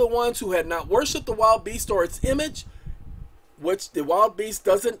these are the ones who had not worshipped the wild beast or its image, which the wild beast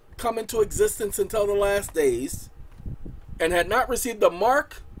doesn't come into existence until the last days, and had not received the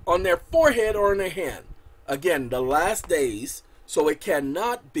mark on their forehead or on their hand. Again, the last days, so it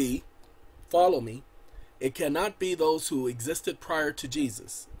cannot be, follow me, it cannot be those who existed prior to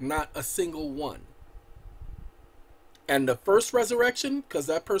Jesus. Not a single one. And the first resurrection, because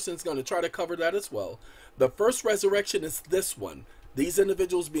that person's going to try to cover that as well. The first resurrection is this one. These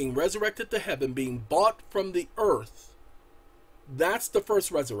individuals being resurrected to heaven, being bought from the earth. That's the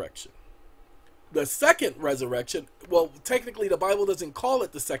first resurrection. The second resurrection, well, technically the Bible doesn't call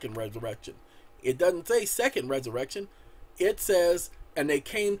it the second resurrection. It doesn't say second resurrection. It says, and they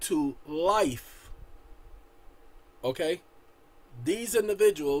came to life. Okay? These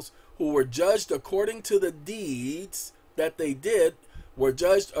individuals who were judged according to the deeds that they did were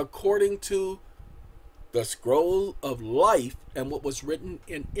judged according to the scroll of life and what was written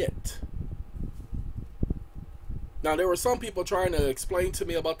in it. Now, there were some people trying to explain to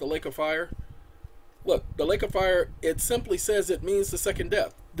me about the lake of fire. Look, the lake of fire, it simply says it means the second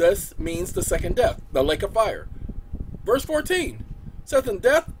death. This means the second death, the lake of fire. Verse 14 says, and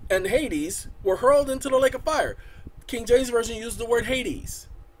death and Hades were hurled into the lake of fire. King James Version uses the word Hades.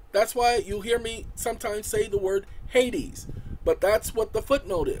 That's why you hear me sometimes say the word Hades. But that's what the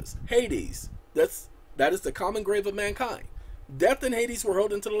footnote is. Hades. That is the common grave of mankind. Death and Hades were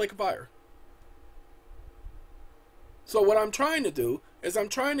hurled into the lake of fire. So what I'm trying to do is I'm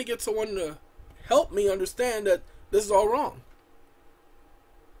trying to get someone to help me understand that this is all wrong.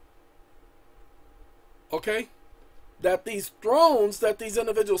 Okay? That these thrones that these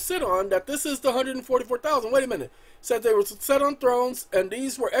individuals sit on, that this is the 144,000. Wait a minute. It said they were set on thrones, and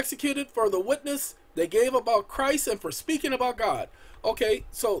these were executed for the witness they gave about Christ and for speaking about God. Okay,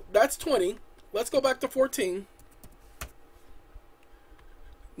 so that's 20. Let's go back to 14.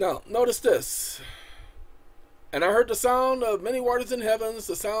 Now, notice this. And I heard the sound of many waters in heavens,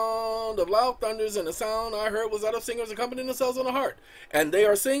 the sound of loud thunders, and the sound I heard was that of singers accompanying themselves on the harp. And they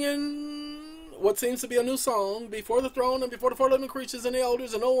are singing what seems to be a new song before the throne and before the 4 living creatures and the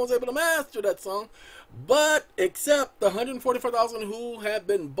elders, and no one's able to master that song, but except the 144,000 who have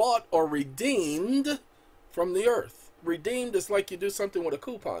been bought or redeemed from the earth. Redeemed is like you do something with a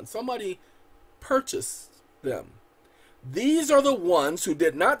coupon. Somebody purchased them. These are the ones who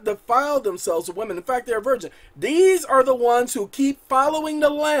did not defile themselves with women. In fact, they're virgin. These are the ones who keep following the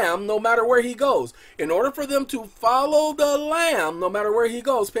Lamb no matter where he goes. In order for them to follow the Lamb no matter where he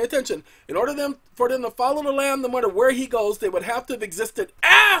goes, pay attention. In order for them to follow the Lamb no matter where he goes, they would have to have existed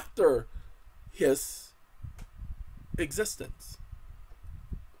after his existence.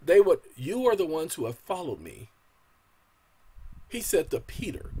 You are the ones who have followed me. He said to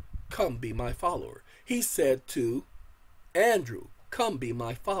Peter, come be my follower. He said to Andrew, come be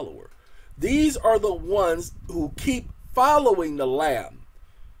my follower. These are the ones who keep following the Lamb.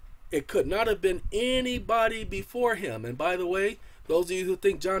 It could not have been anybody before him. And by the way, those of you who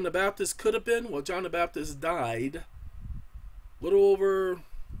think John the Baptist could have been, well, John the Baptist died a little over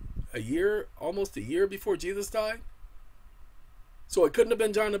a year, almost a year before Jesus died. So it couldn't have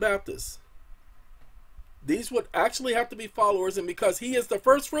been John the Baptist. These would actually have to be followers, and because he is the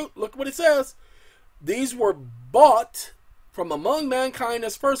first fruit, look what it says. These were bought from among mankind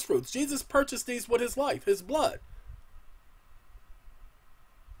as first fruits. Jesus purchased these with his life, his blood.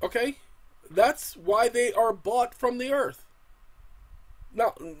 Okay? That's why they are bought from the earth.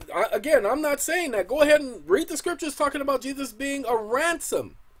 Now, again, I'm not saying that. Go ahead and read the scriptures talking about Jesus being a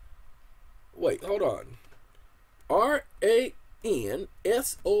ransom. Wait, hold on. R-A-N-S-O-M.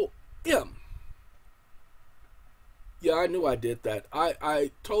 Yeah, I knew I did that.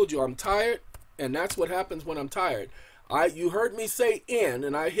 I told you I'm tired, and that's what happens when I'm tired. You heard me say N,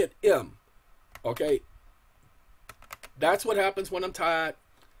 and I hit M. Okay? That's what happens when I'm tired.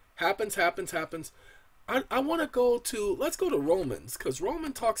 Happens. I want to go to, let's go to Romans, because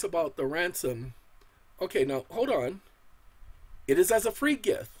Romans talks about the ransom. Okay, now, hold on. It is as a free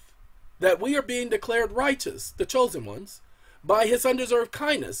gift that we are being declared righteous, the chosen ones, by his undeserved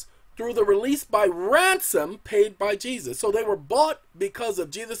kindness. through the release by ransom paid by Jesus. So they were bought because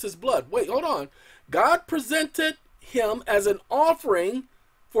of Jesus' blood. Wait, hold on. God presented him as an offering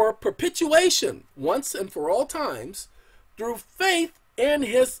for perpetuation once and for all times through faith in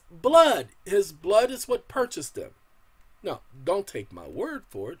his blood. His blood is what purchased them. Now, don't take my word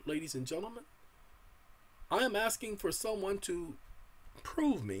for it, ladies and gentlemen. I am asking for someone to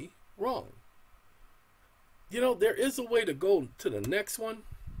prove me wrong. You know, there is a way to go to the next one.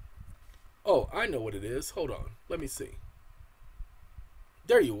 Oh, I know what it is. Hold on. Let me see.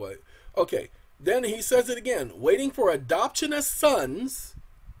 There you are. Okay. Then he says it again. Waiting for adoption as sons.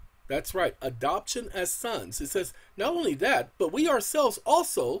 That's right. Adoption as sons. It says, not only that, but we ourselves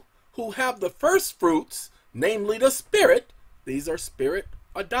also, who have the first fruits, namely the Spirit. These are Spirit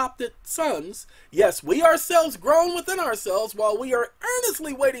adopted sons. Yes, we ourselves grown within ourselves while we are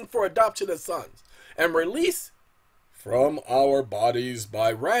earnestly waiting for adoption as sons and release from our bodies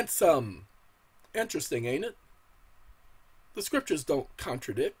by ransom. Interesting, ain't it? The scriptures don't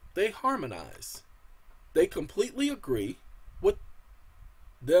contradict, they harmonize. They completely agree with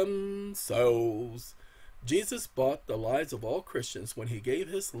themselves. Jesus bought the lives of all Christians when he gave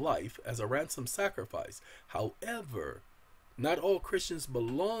his life as a ransom sacrifice. However, not all Christians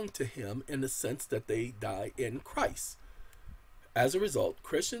belong to him in the sense that they die in Christ. As a result,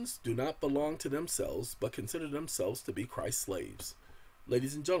 Christians do not belong to themselves, but consider themselves to be Christ's slaves.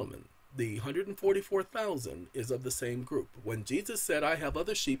 Ladies and gentlemen, the 144,000 is of the same group. When Jesus said, I have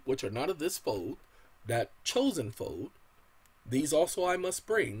other sheep which are not of this fold, that chosen fold, these also I must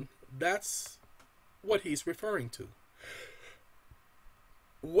bring, that's what he's referring to.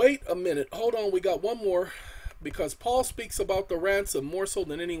 Wait a minute. Hold on. We got one more, because Paul speaks about the ransom more so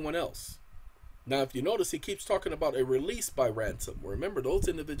than anyone else. Now, if you notice, he keeps talking about a release by ransom. Remember, those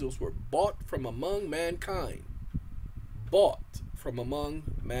individuals were bought from among mankind. Bought from among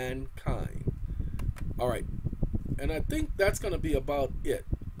mankind. All right. And I think that's going to be about it.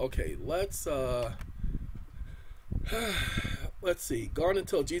 Okay, let's see. Gone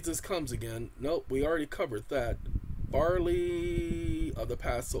until Jesus comes again. Nope, we already covered that. Barley of the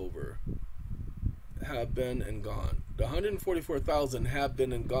Passover have been and gone. The 144,000 have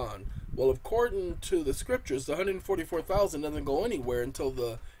been and gone. Well, according to the scriptures, the 144,000 doesn't go anywhere until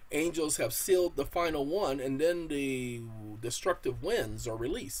the angels have sealed the final one, and then the destructive winds are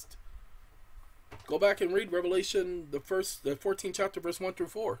released. Go back and read Revelation, the 14th chapter, verse 1 through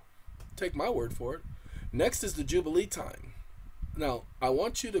 4. Take my word for it. Next is the Jubilee time. Now, I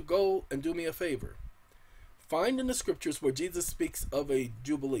want you to go and do me a favor. Find in the scriptures where Jesus speaks of a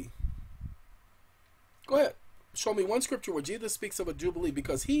Jubilee. Go ahead. Show me one scripture where Jesus speaks of a Jubilee,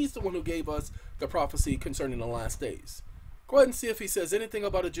 because he's the one who gave us the prophecy concerning the last days. Go ahead and see if he says anything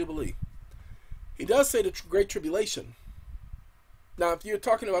about a Jubilee. He does say the Great Tribulation. Now, if you're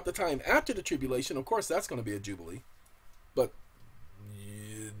talking about the time after the tribulation, of course, that's going to be a Jubilee. But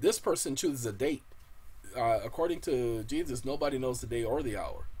this person chooses a date. According to Jesus, nobody knows the day or the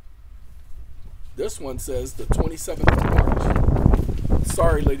hour. This one says the 27th of March.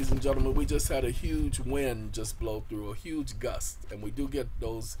 Sorry, ladies and gentlemen, we just had a huge wind just blow through, a huge gust. And we do get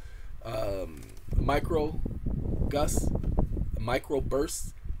those micro gusts, micro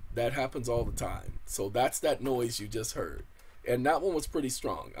bursts. That happens all the time. So that's that noise you just heard. And that one was pretty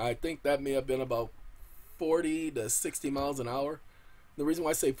strong. I think that may have been about 40 to 60 miles an hour. The reason why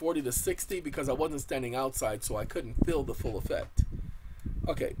I say 40 to 60, because I wasn't standing outside, so I couldn't feel the full effect.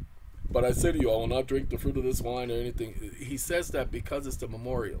 Okay, but I say to you, I will not drink the fruit of this wine or anything. He says that because it's the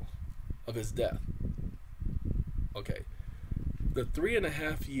memorial of his death. Okay, the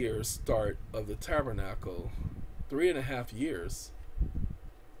 3.5 years start of the tabernacle, 3.5 years.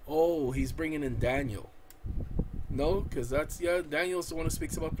 Oh, he's bringing in Daniel. No, because that's, Daniel's the one who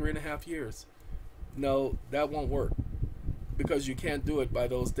speaks about 3.5 years. No, that won't work, because you can't do it by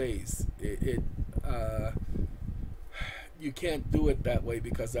those days. You can't do it that way,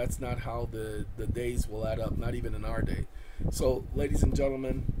 because that's not how the days will add up, not even in our day. So, ladies and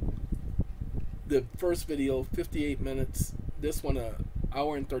gentlemen, the first video, 58 minutes. This one, an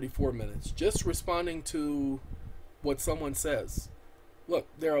hour and 34 minutes. Just responding to what someone says. Look,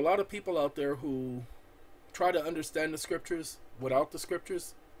 there are a lot of people out there who try to understand the scriptures without the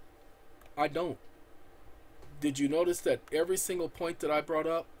scriptures. I don't. Did you notice that every single point that I brought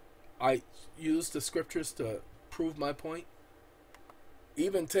up, I used the scriptures to prove my point?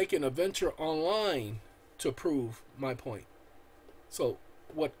 Even taking a venture online to prove my point. So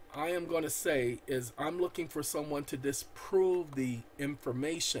what I am going to say is, I'm looking for someone to disprove the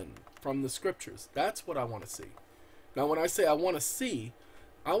information from the scriptures. That's what I want to see. Now, when I say I want to see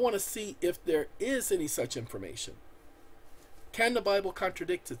if there is any such information. Can the Bible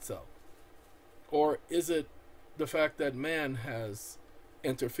contradict itself? Or is it the fact that man has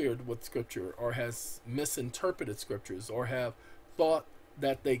interfered with Scripture, or has misinterpreted Scriptures, or have thought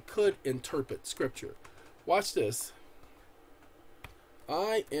that they could interpret Scripture? Watch this.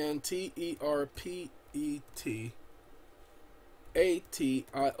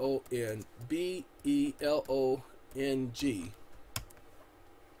 INTERPETATIONBELONG.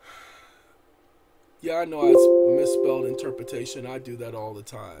 Yeah, I know I misspelled interpretation. I do that all the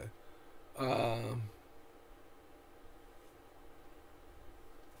time.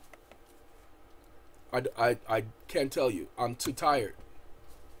 I can't tell you. I'm too tired.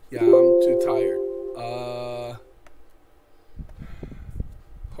 Yeah, I'm too tired.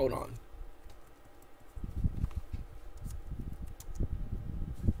 Hold on.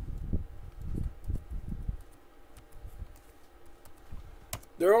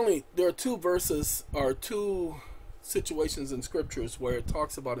 There are two verses, or two situations in scriptures where it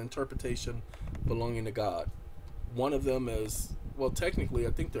talks about interpretation belonging to God. One of them is, well, technically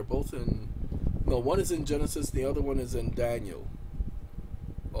I think they're both in, no, one is in Genesis, the other one is in Daniel.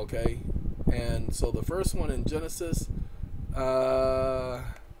 Okay? And so the first one in Genesis,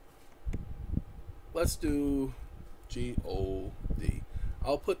 let's do G-O-D.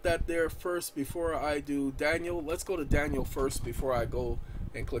 I'll put that there first before I do Daniel. Let's go to Daniel first before I go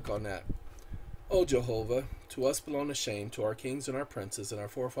and click on that. O Jehovah, to us belong the shame, to our kings and our princes and our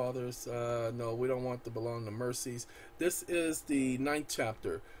forefathers. No, we don't want to belong to mercies. This is the 9th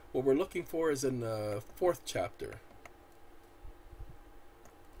chapter. What we're looking for is in the 4th chapter.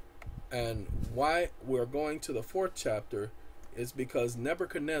 And why we're going to the 4th chapter is because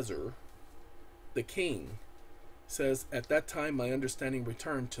Nebuchadnezzar, the king, says, at that time my understanding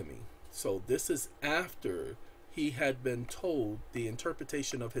returned to me. So this is after he had been told the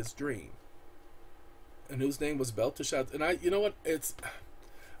interpretation of his dream, and whose name was Belteshazzar. And you know what? It's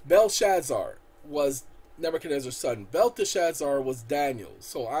Belshazzar was Nebuchadnezzar's son. Belteshazzar was Daniel.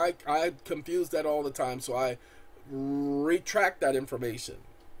 So I confuse that all the time. So I retract that information.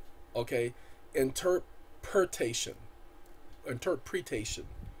 Okay, interpretation.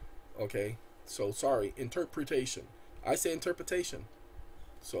 Okay, so sorry, interpretation. I say interpretation.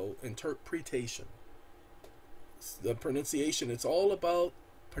 So interpretation. The pronunciation, it's all about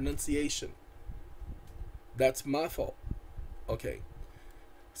pronunciation. That's my fault. Okay.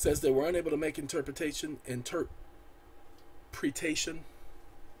 Says they were unable to make interpretation, and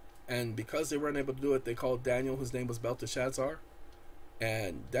because they were unable to do it, they called Daniel, whose name was Belteshazzar,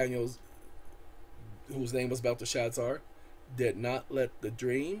 and Daniel's, whose name was Belteshazzar, did not let the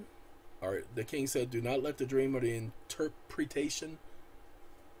dream, or the king said, do not let the dream or the interpretation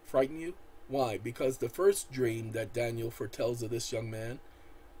frighten you. Why? Because the first dream that Daniel foretells of this young man,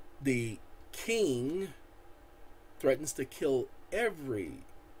 the king threatens to kill every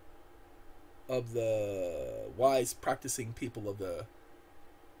of the wise practicing people of the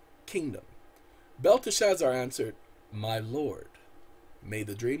kingdom. Belteshazzar answered, my lord, may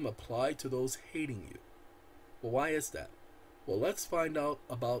the dream apply to those hating you. Well, why is that? Well, let's find out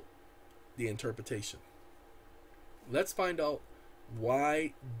about the interpretation. Let's find out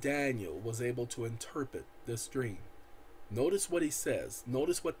why Daniel was able to interpret this dream. Notice what he says.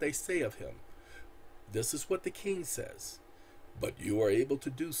 Notice what they say of him. This is what the king says. But you are able to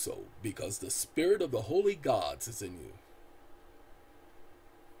do so because the spirit of the holy gods is in you.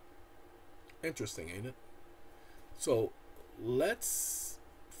 Interesting, ain't it? So let's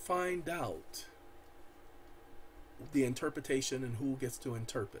find out the interpretation and who gets to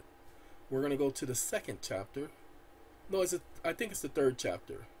interpret. We're going to go to the 2nd chapter. No, I think it's the 3rd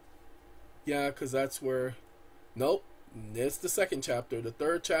chapter. Yeah, because that's where... Nope. It's the 2nd chapter. The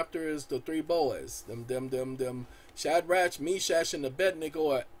 3rd chapter is the 3 boys. Them Shadrach, Meshach, and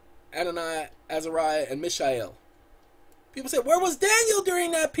Abednego, Ananias, Azariah, and Mishael. People say, where was Daniel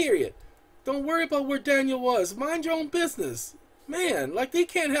during that period? Don't worry about where Daniel was. Mind your own business. Man, like they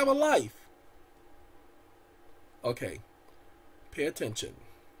can't have a life. Okay. Pay attention.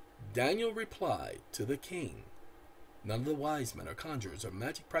 Daniel replied to the king, none of the wise men or conjurers or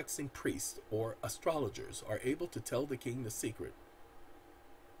magic practicing priests or astrologers are able to tell the king the secret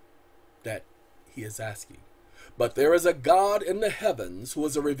that he is asking. But there is a God in the heavens who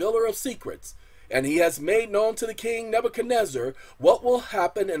is a revealer of secrets, and he has made known to the king Nebuchadnezzar what will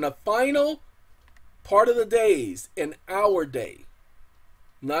happen in the final part of the days, in our day.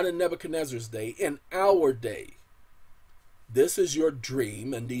 Not in Nebuchadnezzar's day, in our day. This is your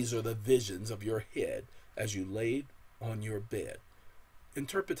dream, and these are the visions of your head as you laid on your bed.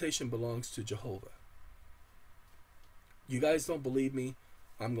 Interpretation belongs to Jehovah. You guys don't believe me?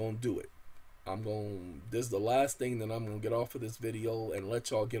 I'm going to do it. This is the last thing that I'm gonna get off of this video and let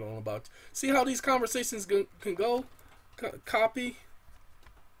y'all get on about. See how these conversations can go? Copy.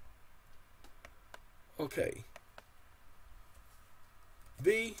 Okay.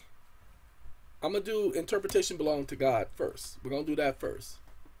 V. I'm gonna do interpretation belong to God first. We're gonna do that first.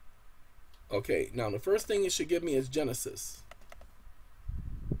 Okay. Now the first thing it should give me is Genesis.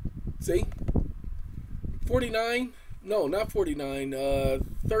 See? 49. No, not 49.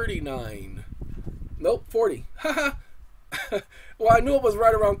 39. Nope, 40. Haha. Well, I knew it was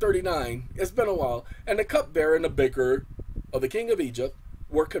right around 39. It's been a while. And the cupbearer and the baker of the king of Egypt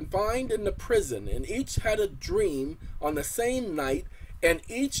were confined in the prison, and each had a dream on the same night, and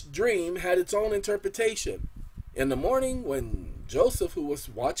each dream had its own interpretation. In the morning, when Joseph, who was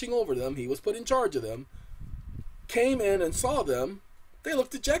watching over them, he was put in charge of them, came in and saw them, they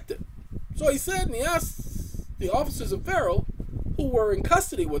looked dejected. So he said, and he asked the officers of Pharaoh, who were in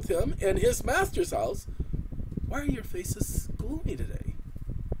custody with him in his master's house, why are your faces gloomy today?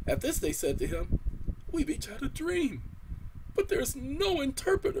 At this they said to him, we've each had a dream, but there's no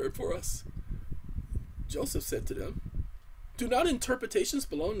interpreter for us. Joseph said to them, do not interpretations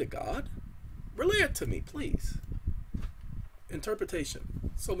belong to God? Relay it to me, please.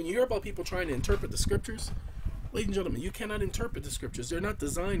 Interpretation. So when you hear about people trying to interpret the scriptures, ladies and gentlemen, you cannot interpret the scriptures. They're not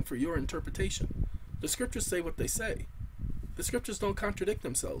designed for your interpretation. The scriptures say what they say. The scriptures don't contradict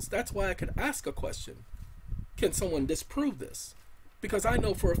themselves. That's why I could ask a question. Can someone disprove this? Because I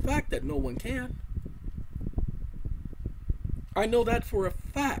know for a fact that no one can. I know that for a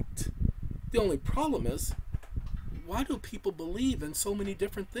fact. The only problem is, why do people believe in so many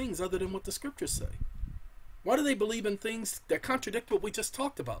different things other than what the scriptures say? Why do they believe in things that contradict what we just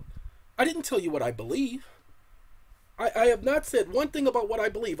talked about? I didn't tell you what I believe. I have not said one thing about what I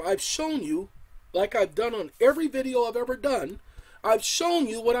believe. I've shown you, like I've done on every video I've ever done, I've shown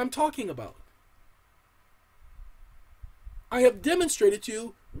you what I'm talking about. I have demonstrated to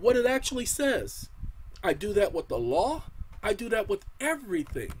you what it actually says. I do that with the law. I do that with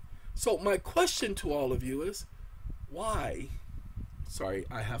everything. So my question to all of you is, why? Sorry,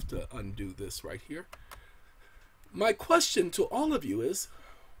 I have to undo this right here. My question to all of you is,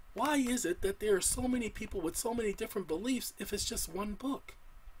 why is it that there are so many people with so many different beliefs if it's just one book?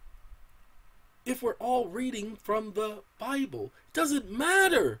 If we're all reading from the Bible, it doesn't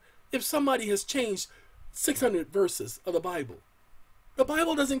matter if somebody has changed 600 verses of the Bible. The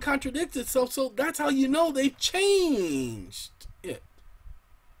Bible doesn't contradict itself, so that's how you know they've changed it.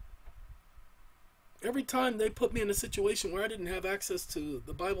 Every time they put me in a situation where I didn't have access to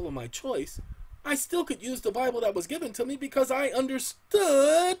the Bible of my choice, I still could use the Bible that was given to me because I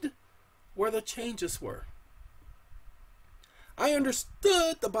understood where the changes were. I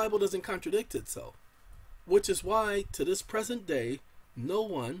understood the Bible doesn't contradict itself, which is why to this present day, no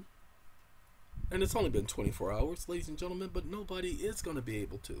one, and it's only been 24 hours, ladies and gentlemen, but nobody is going to be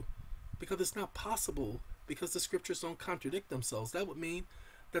able to, because it's not possible, because the scriptures don't contradict themselves. That would mean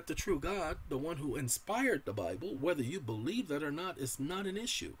that the true God, the one who inspired the Bible, whether you believe that or not, is not an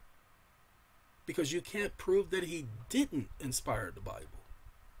issue. Because you can't prove that he didn't inspire the Bible.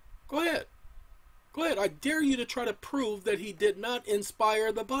 Go ahead. Go ahead. I dare you to try to prove that he did not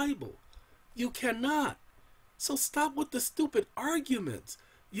inspire the Bible. You cannot. So stop with the stupid arguments.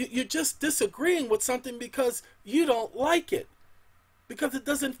 You're just disagreeing with something because you don't like it. Because it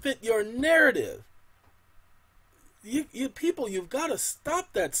doesn't fit your narrative. You people, you've got to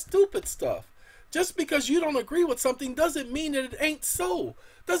stop that stupid stuff. Just because you don't agree with something doesn't mean that it ain't so.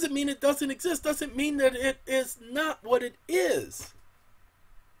 Doesn't mean it doesn't exist. Doesn't mean that it is not what it is.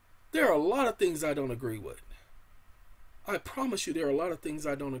 There are a lot of things I don't agree with. I promise you there are a lot of things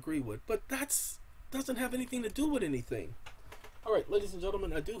I don't agree with. But that doesn't have anything to do with anything. All right, ladies and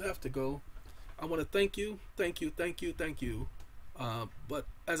gentlemen, I do have to go. I want to thank you. But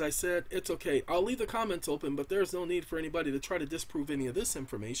as I said, it's okay. I'll leave the comments open, but there's no need for anybody to try to disprove any of this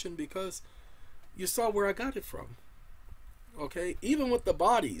information because you saw where I got it from. Okay, even with the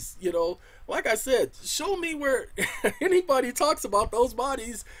bodies, you know, like I said, show me where anybody talks about those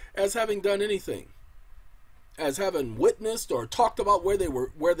bodies as having done anything, as having witnessed or talked about where they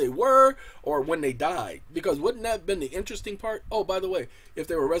were or when they died. Because wouldn't that have been the interesting part? Oh, by the way, if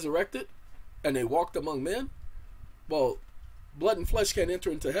they were resurrected and they walked among men, well, blood and flesh can't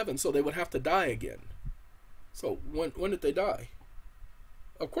enter into heaven, so they would have to die again. So when did they die?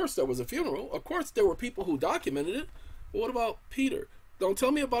 Of course there was a funeral. Of course there were people who documented it. But what about Peter? Don't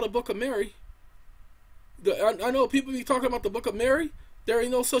tell me about a book of Mary. I know people be talking about the book of Mary. There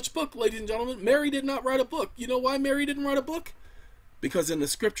ain't no such book, ladies and gentlemen. Mary did not write a book. You know why Mary didn't write a book? Because in the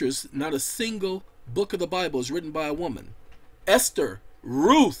scriptures, not a single book of the Bible is written by a woman. Esther,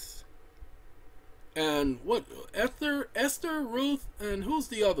 Ruth, And what, Esther, Ruth, and who's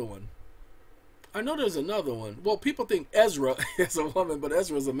the other one? I know there's another one. Well, people think Ezra is a woman, but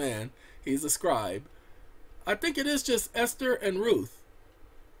Ezra's a man. He's a scribe. I think it is just Esther and Ruth.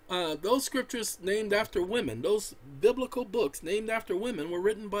 Those scriptures named after women, those biblical books named after women, were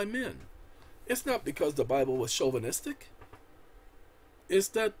written by men. It's not because the Bible was chauvinistic. It's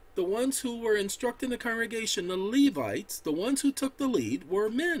that the ones who were instructing the congregation, the Levites, the ones who took the lead, were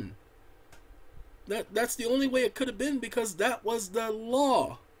men. That's the only way it could have been, because that was the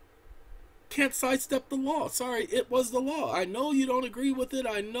law. Can't sidestep the law. Sorry, it was the law. I know you don't agree with it.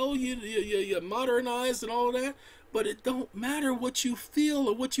 I know you modernized and all of that, but it don't matter what you feel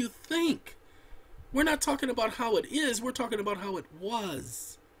or what you think. We're not talking about how it is. We're talking about how it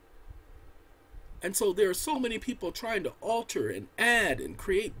was. And so there are so many people trying to alter and add and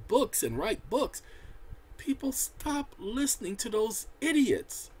create books and write books. People, stop listening to those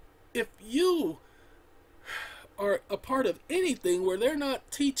idiots. If you are a part of anything where they're not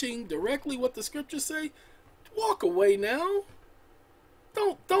teaching directly what the scriptures say, walk away now.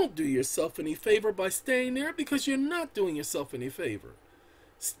 Don't do yourself any favor by staying there, because you're not doing yourself any favor.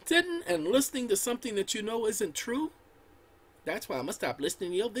 Sitting and listening to something that you know isn't true, that's why I'm going to stop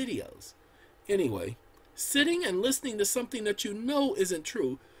listening to your videos. Anyway, sitting and listening to something that you know isn't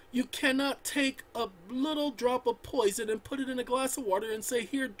true, you cannot take a little drop of poison and put it in a glass of water and say,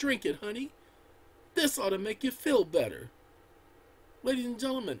 here, drink it, honey. This ought to make you feel better. Ladies and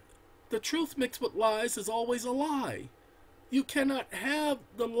gentlemen, the truth mixed with lies is always a lie. You cannot have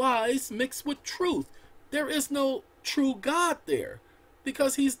the lies mixed with truth. There is no true God there,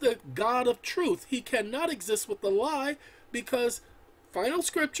 because he's the God of truth. He cannot exist with the lie, because final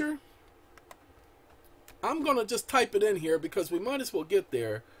scripture, I'm going to just type it in here because we might as well get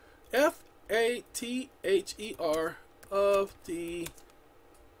there. F-A-T-H-E-R of the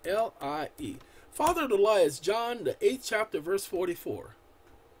L-I-E. Father of the lie is John, the 8th chapter, verse 44.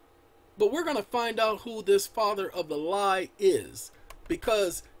 But we're going to find out who this father of the lie is.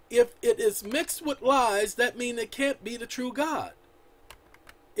 Because if it is mixed with lies, that means it can't be the true God.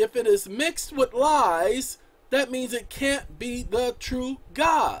 If it is mixed with lies, that means it can't be the true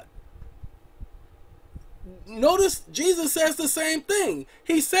God. Notice Jesus says the same thing.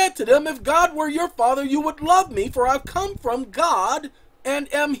 He said to them, if God were your father, you would love me, for I've come from God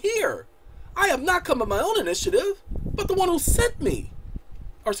and am here. I have not come of my own initiative, but the one who sent me.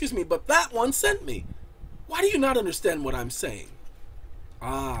 Or excuse me, but that one sent me. Why do you not understand what I'm saying?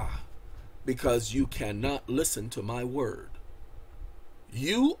 Because you cannot listen to my word.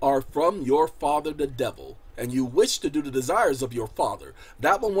 You are from your father the devil, and you wish to do the desires of your father.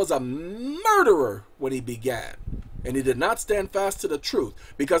 That one was a murderer when he began, and he did not stand fast to the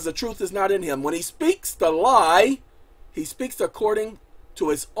truth, because the truth is not in him. When he speaks the lie, he speaks according to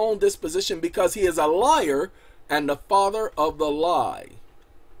his own disposition, because he is a liar and the father of the lie.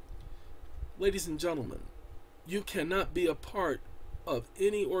 Ladies and gentlemen, you cannot be a part of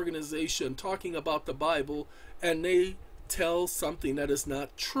any organization talking about the Bible and they tell something that is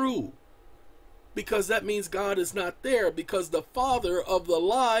not true, because that means God is not there, because the father of the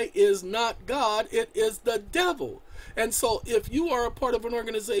lie is not God, it is the devil. And so if you are a part of an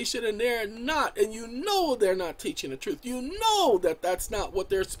organization and they're not, and you know they're not teaching the truth, you know that that's not what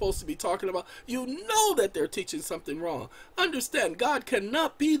they're supposed to be talking about, you know that they're teaching something wrong, understand God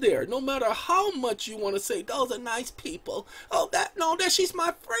cannot be there. No matter how much you want to say, those are nice people, oh that she's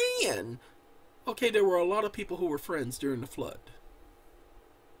my friend. Okay, there were a lot of people who were friends during the flood.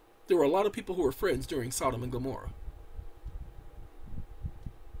 There were a lot of people who were friends during Sodom and Gomorrah.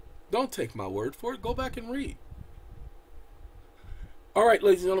 Don't take my word for it. Go back and read. All right,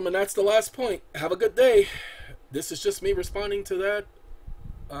 ladies and gentlemen, that's the last point. Have a good day. This is just me responding to that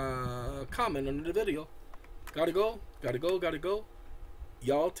comment under the video. Gotta go.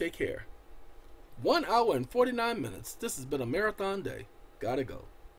 Y'all take care. 1 hour and 49 minutes. This has been a marathon day. Gotta go.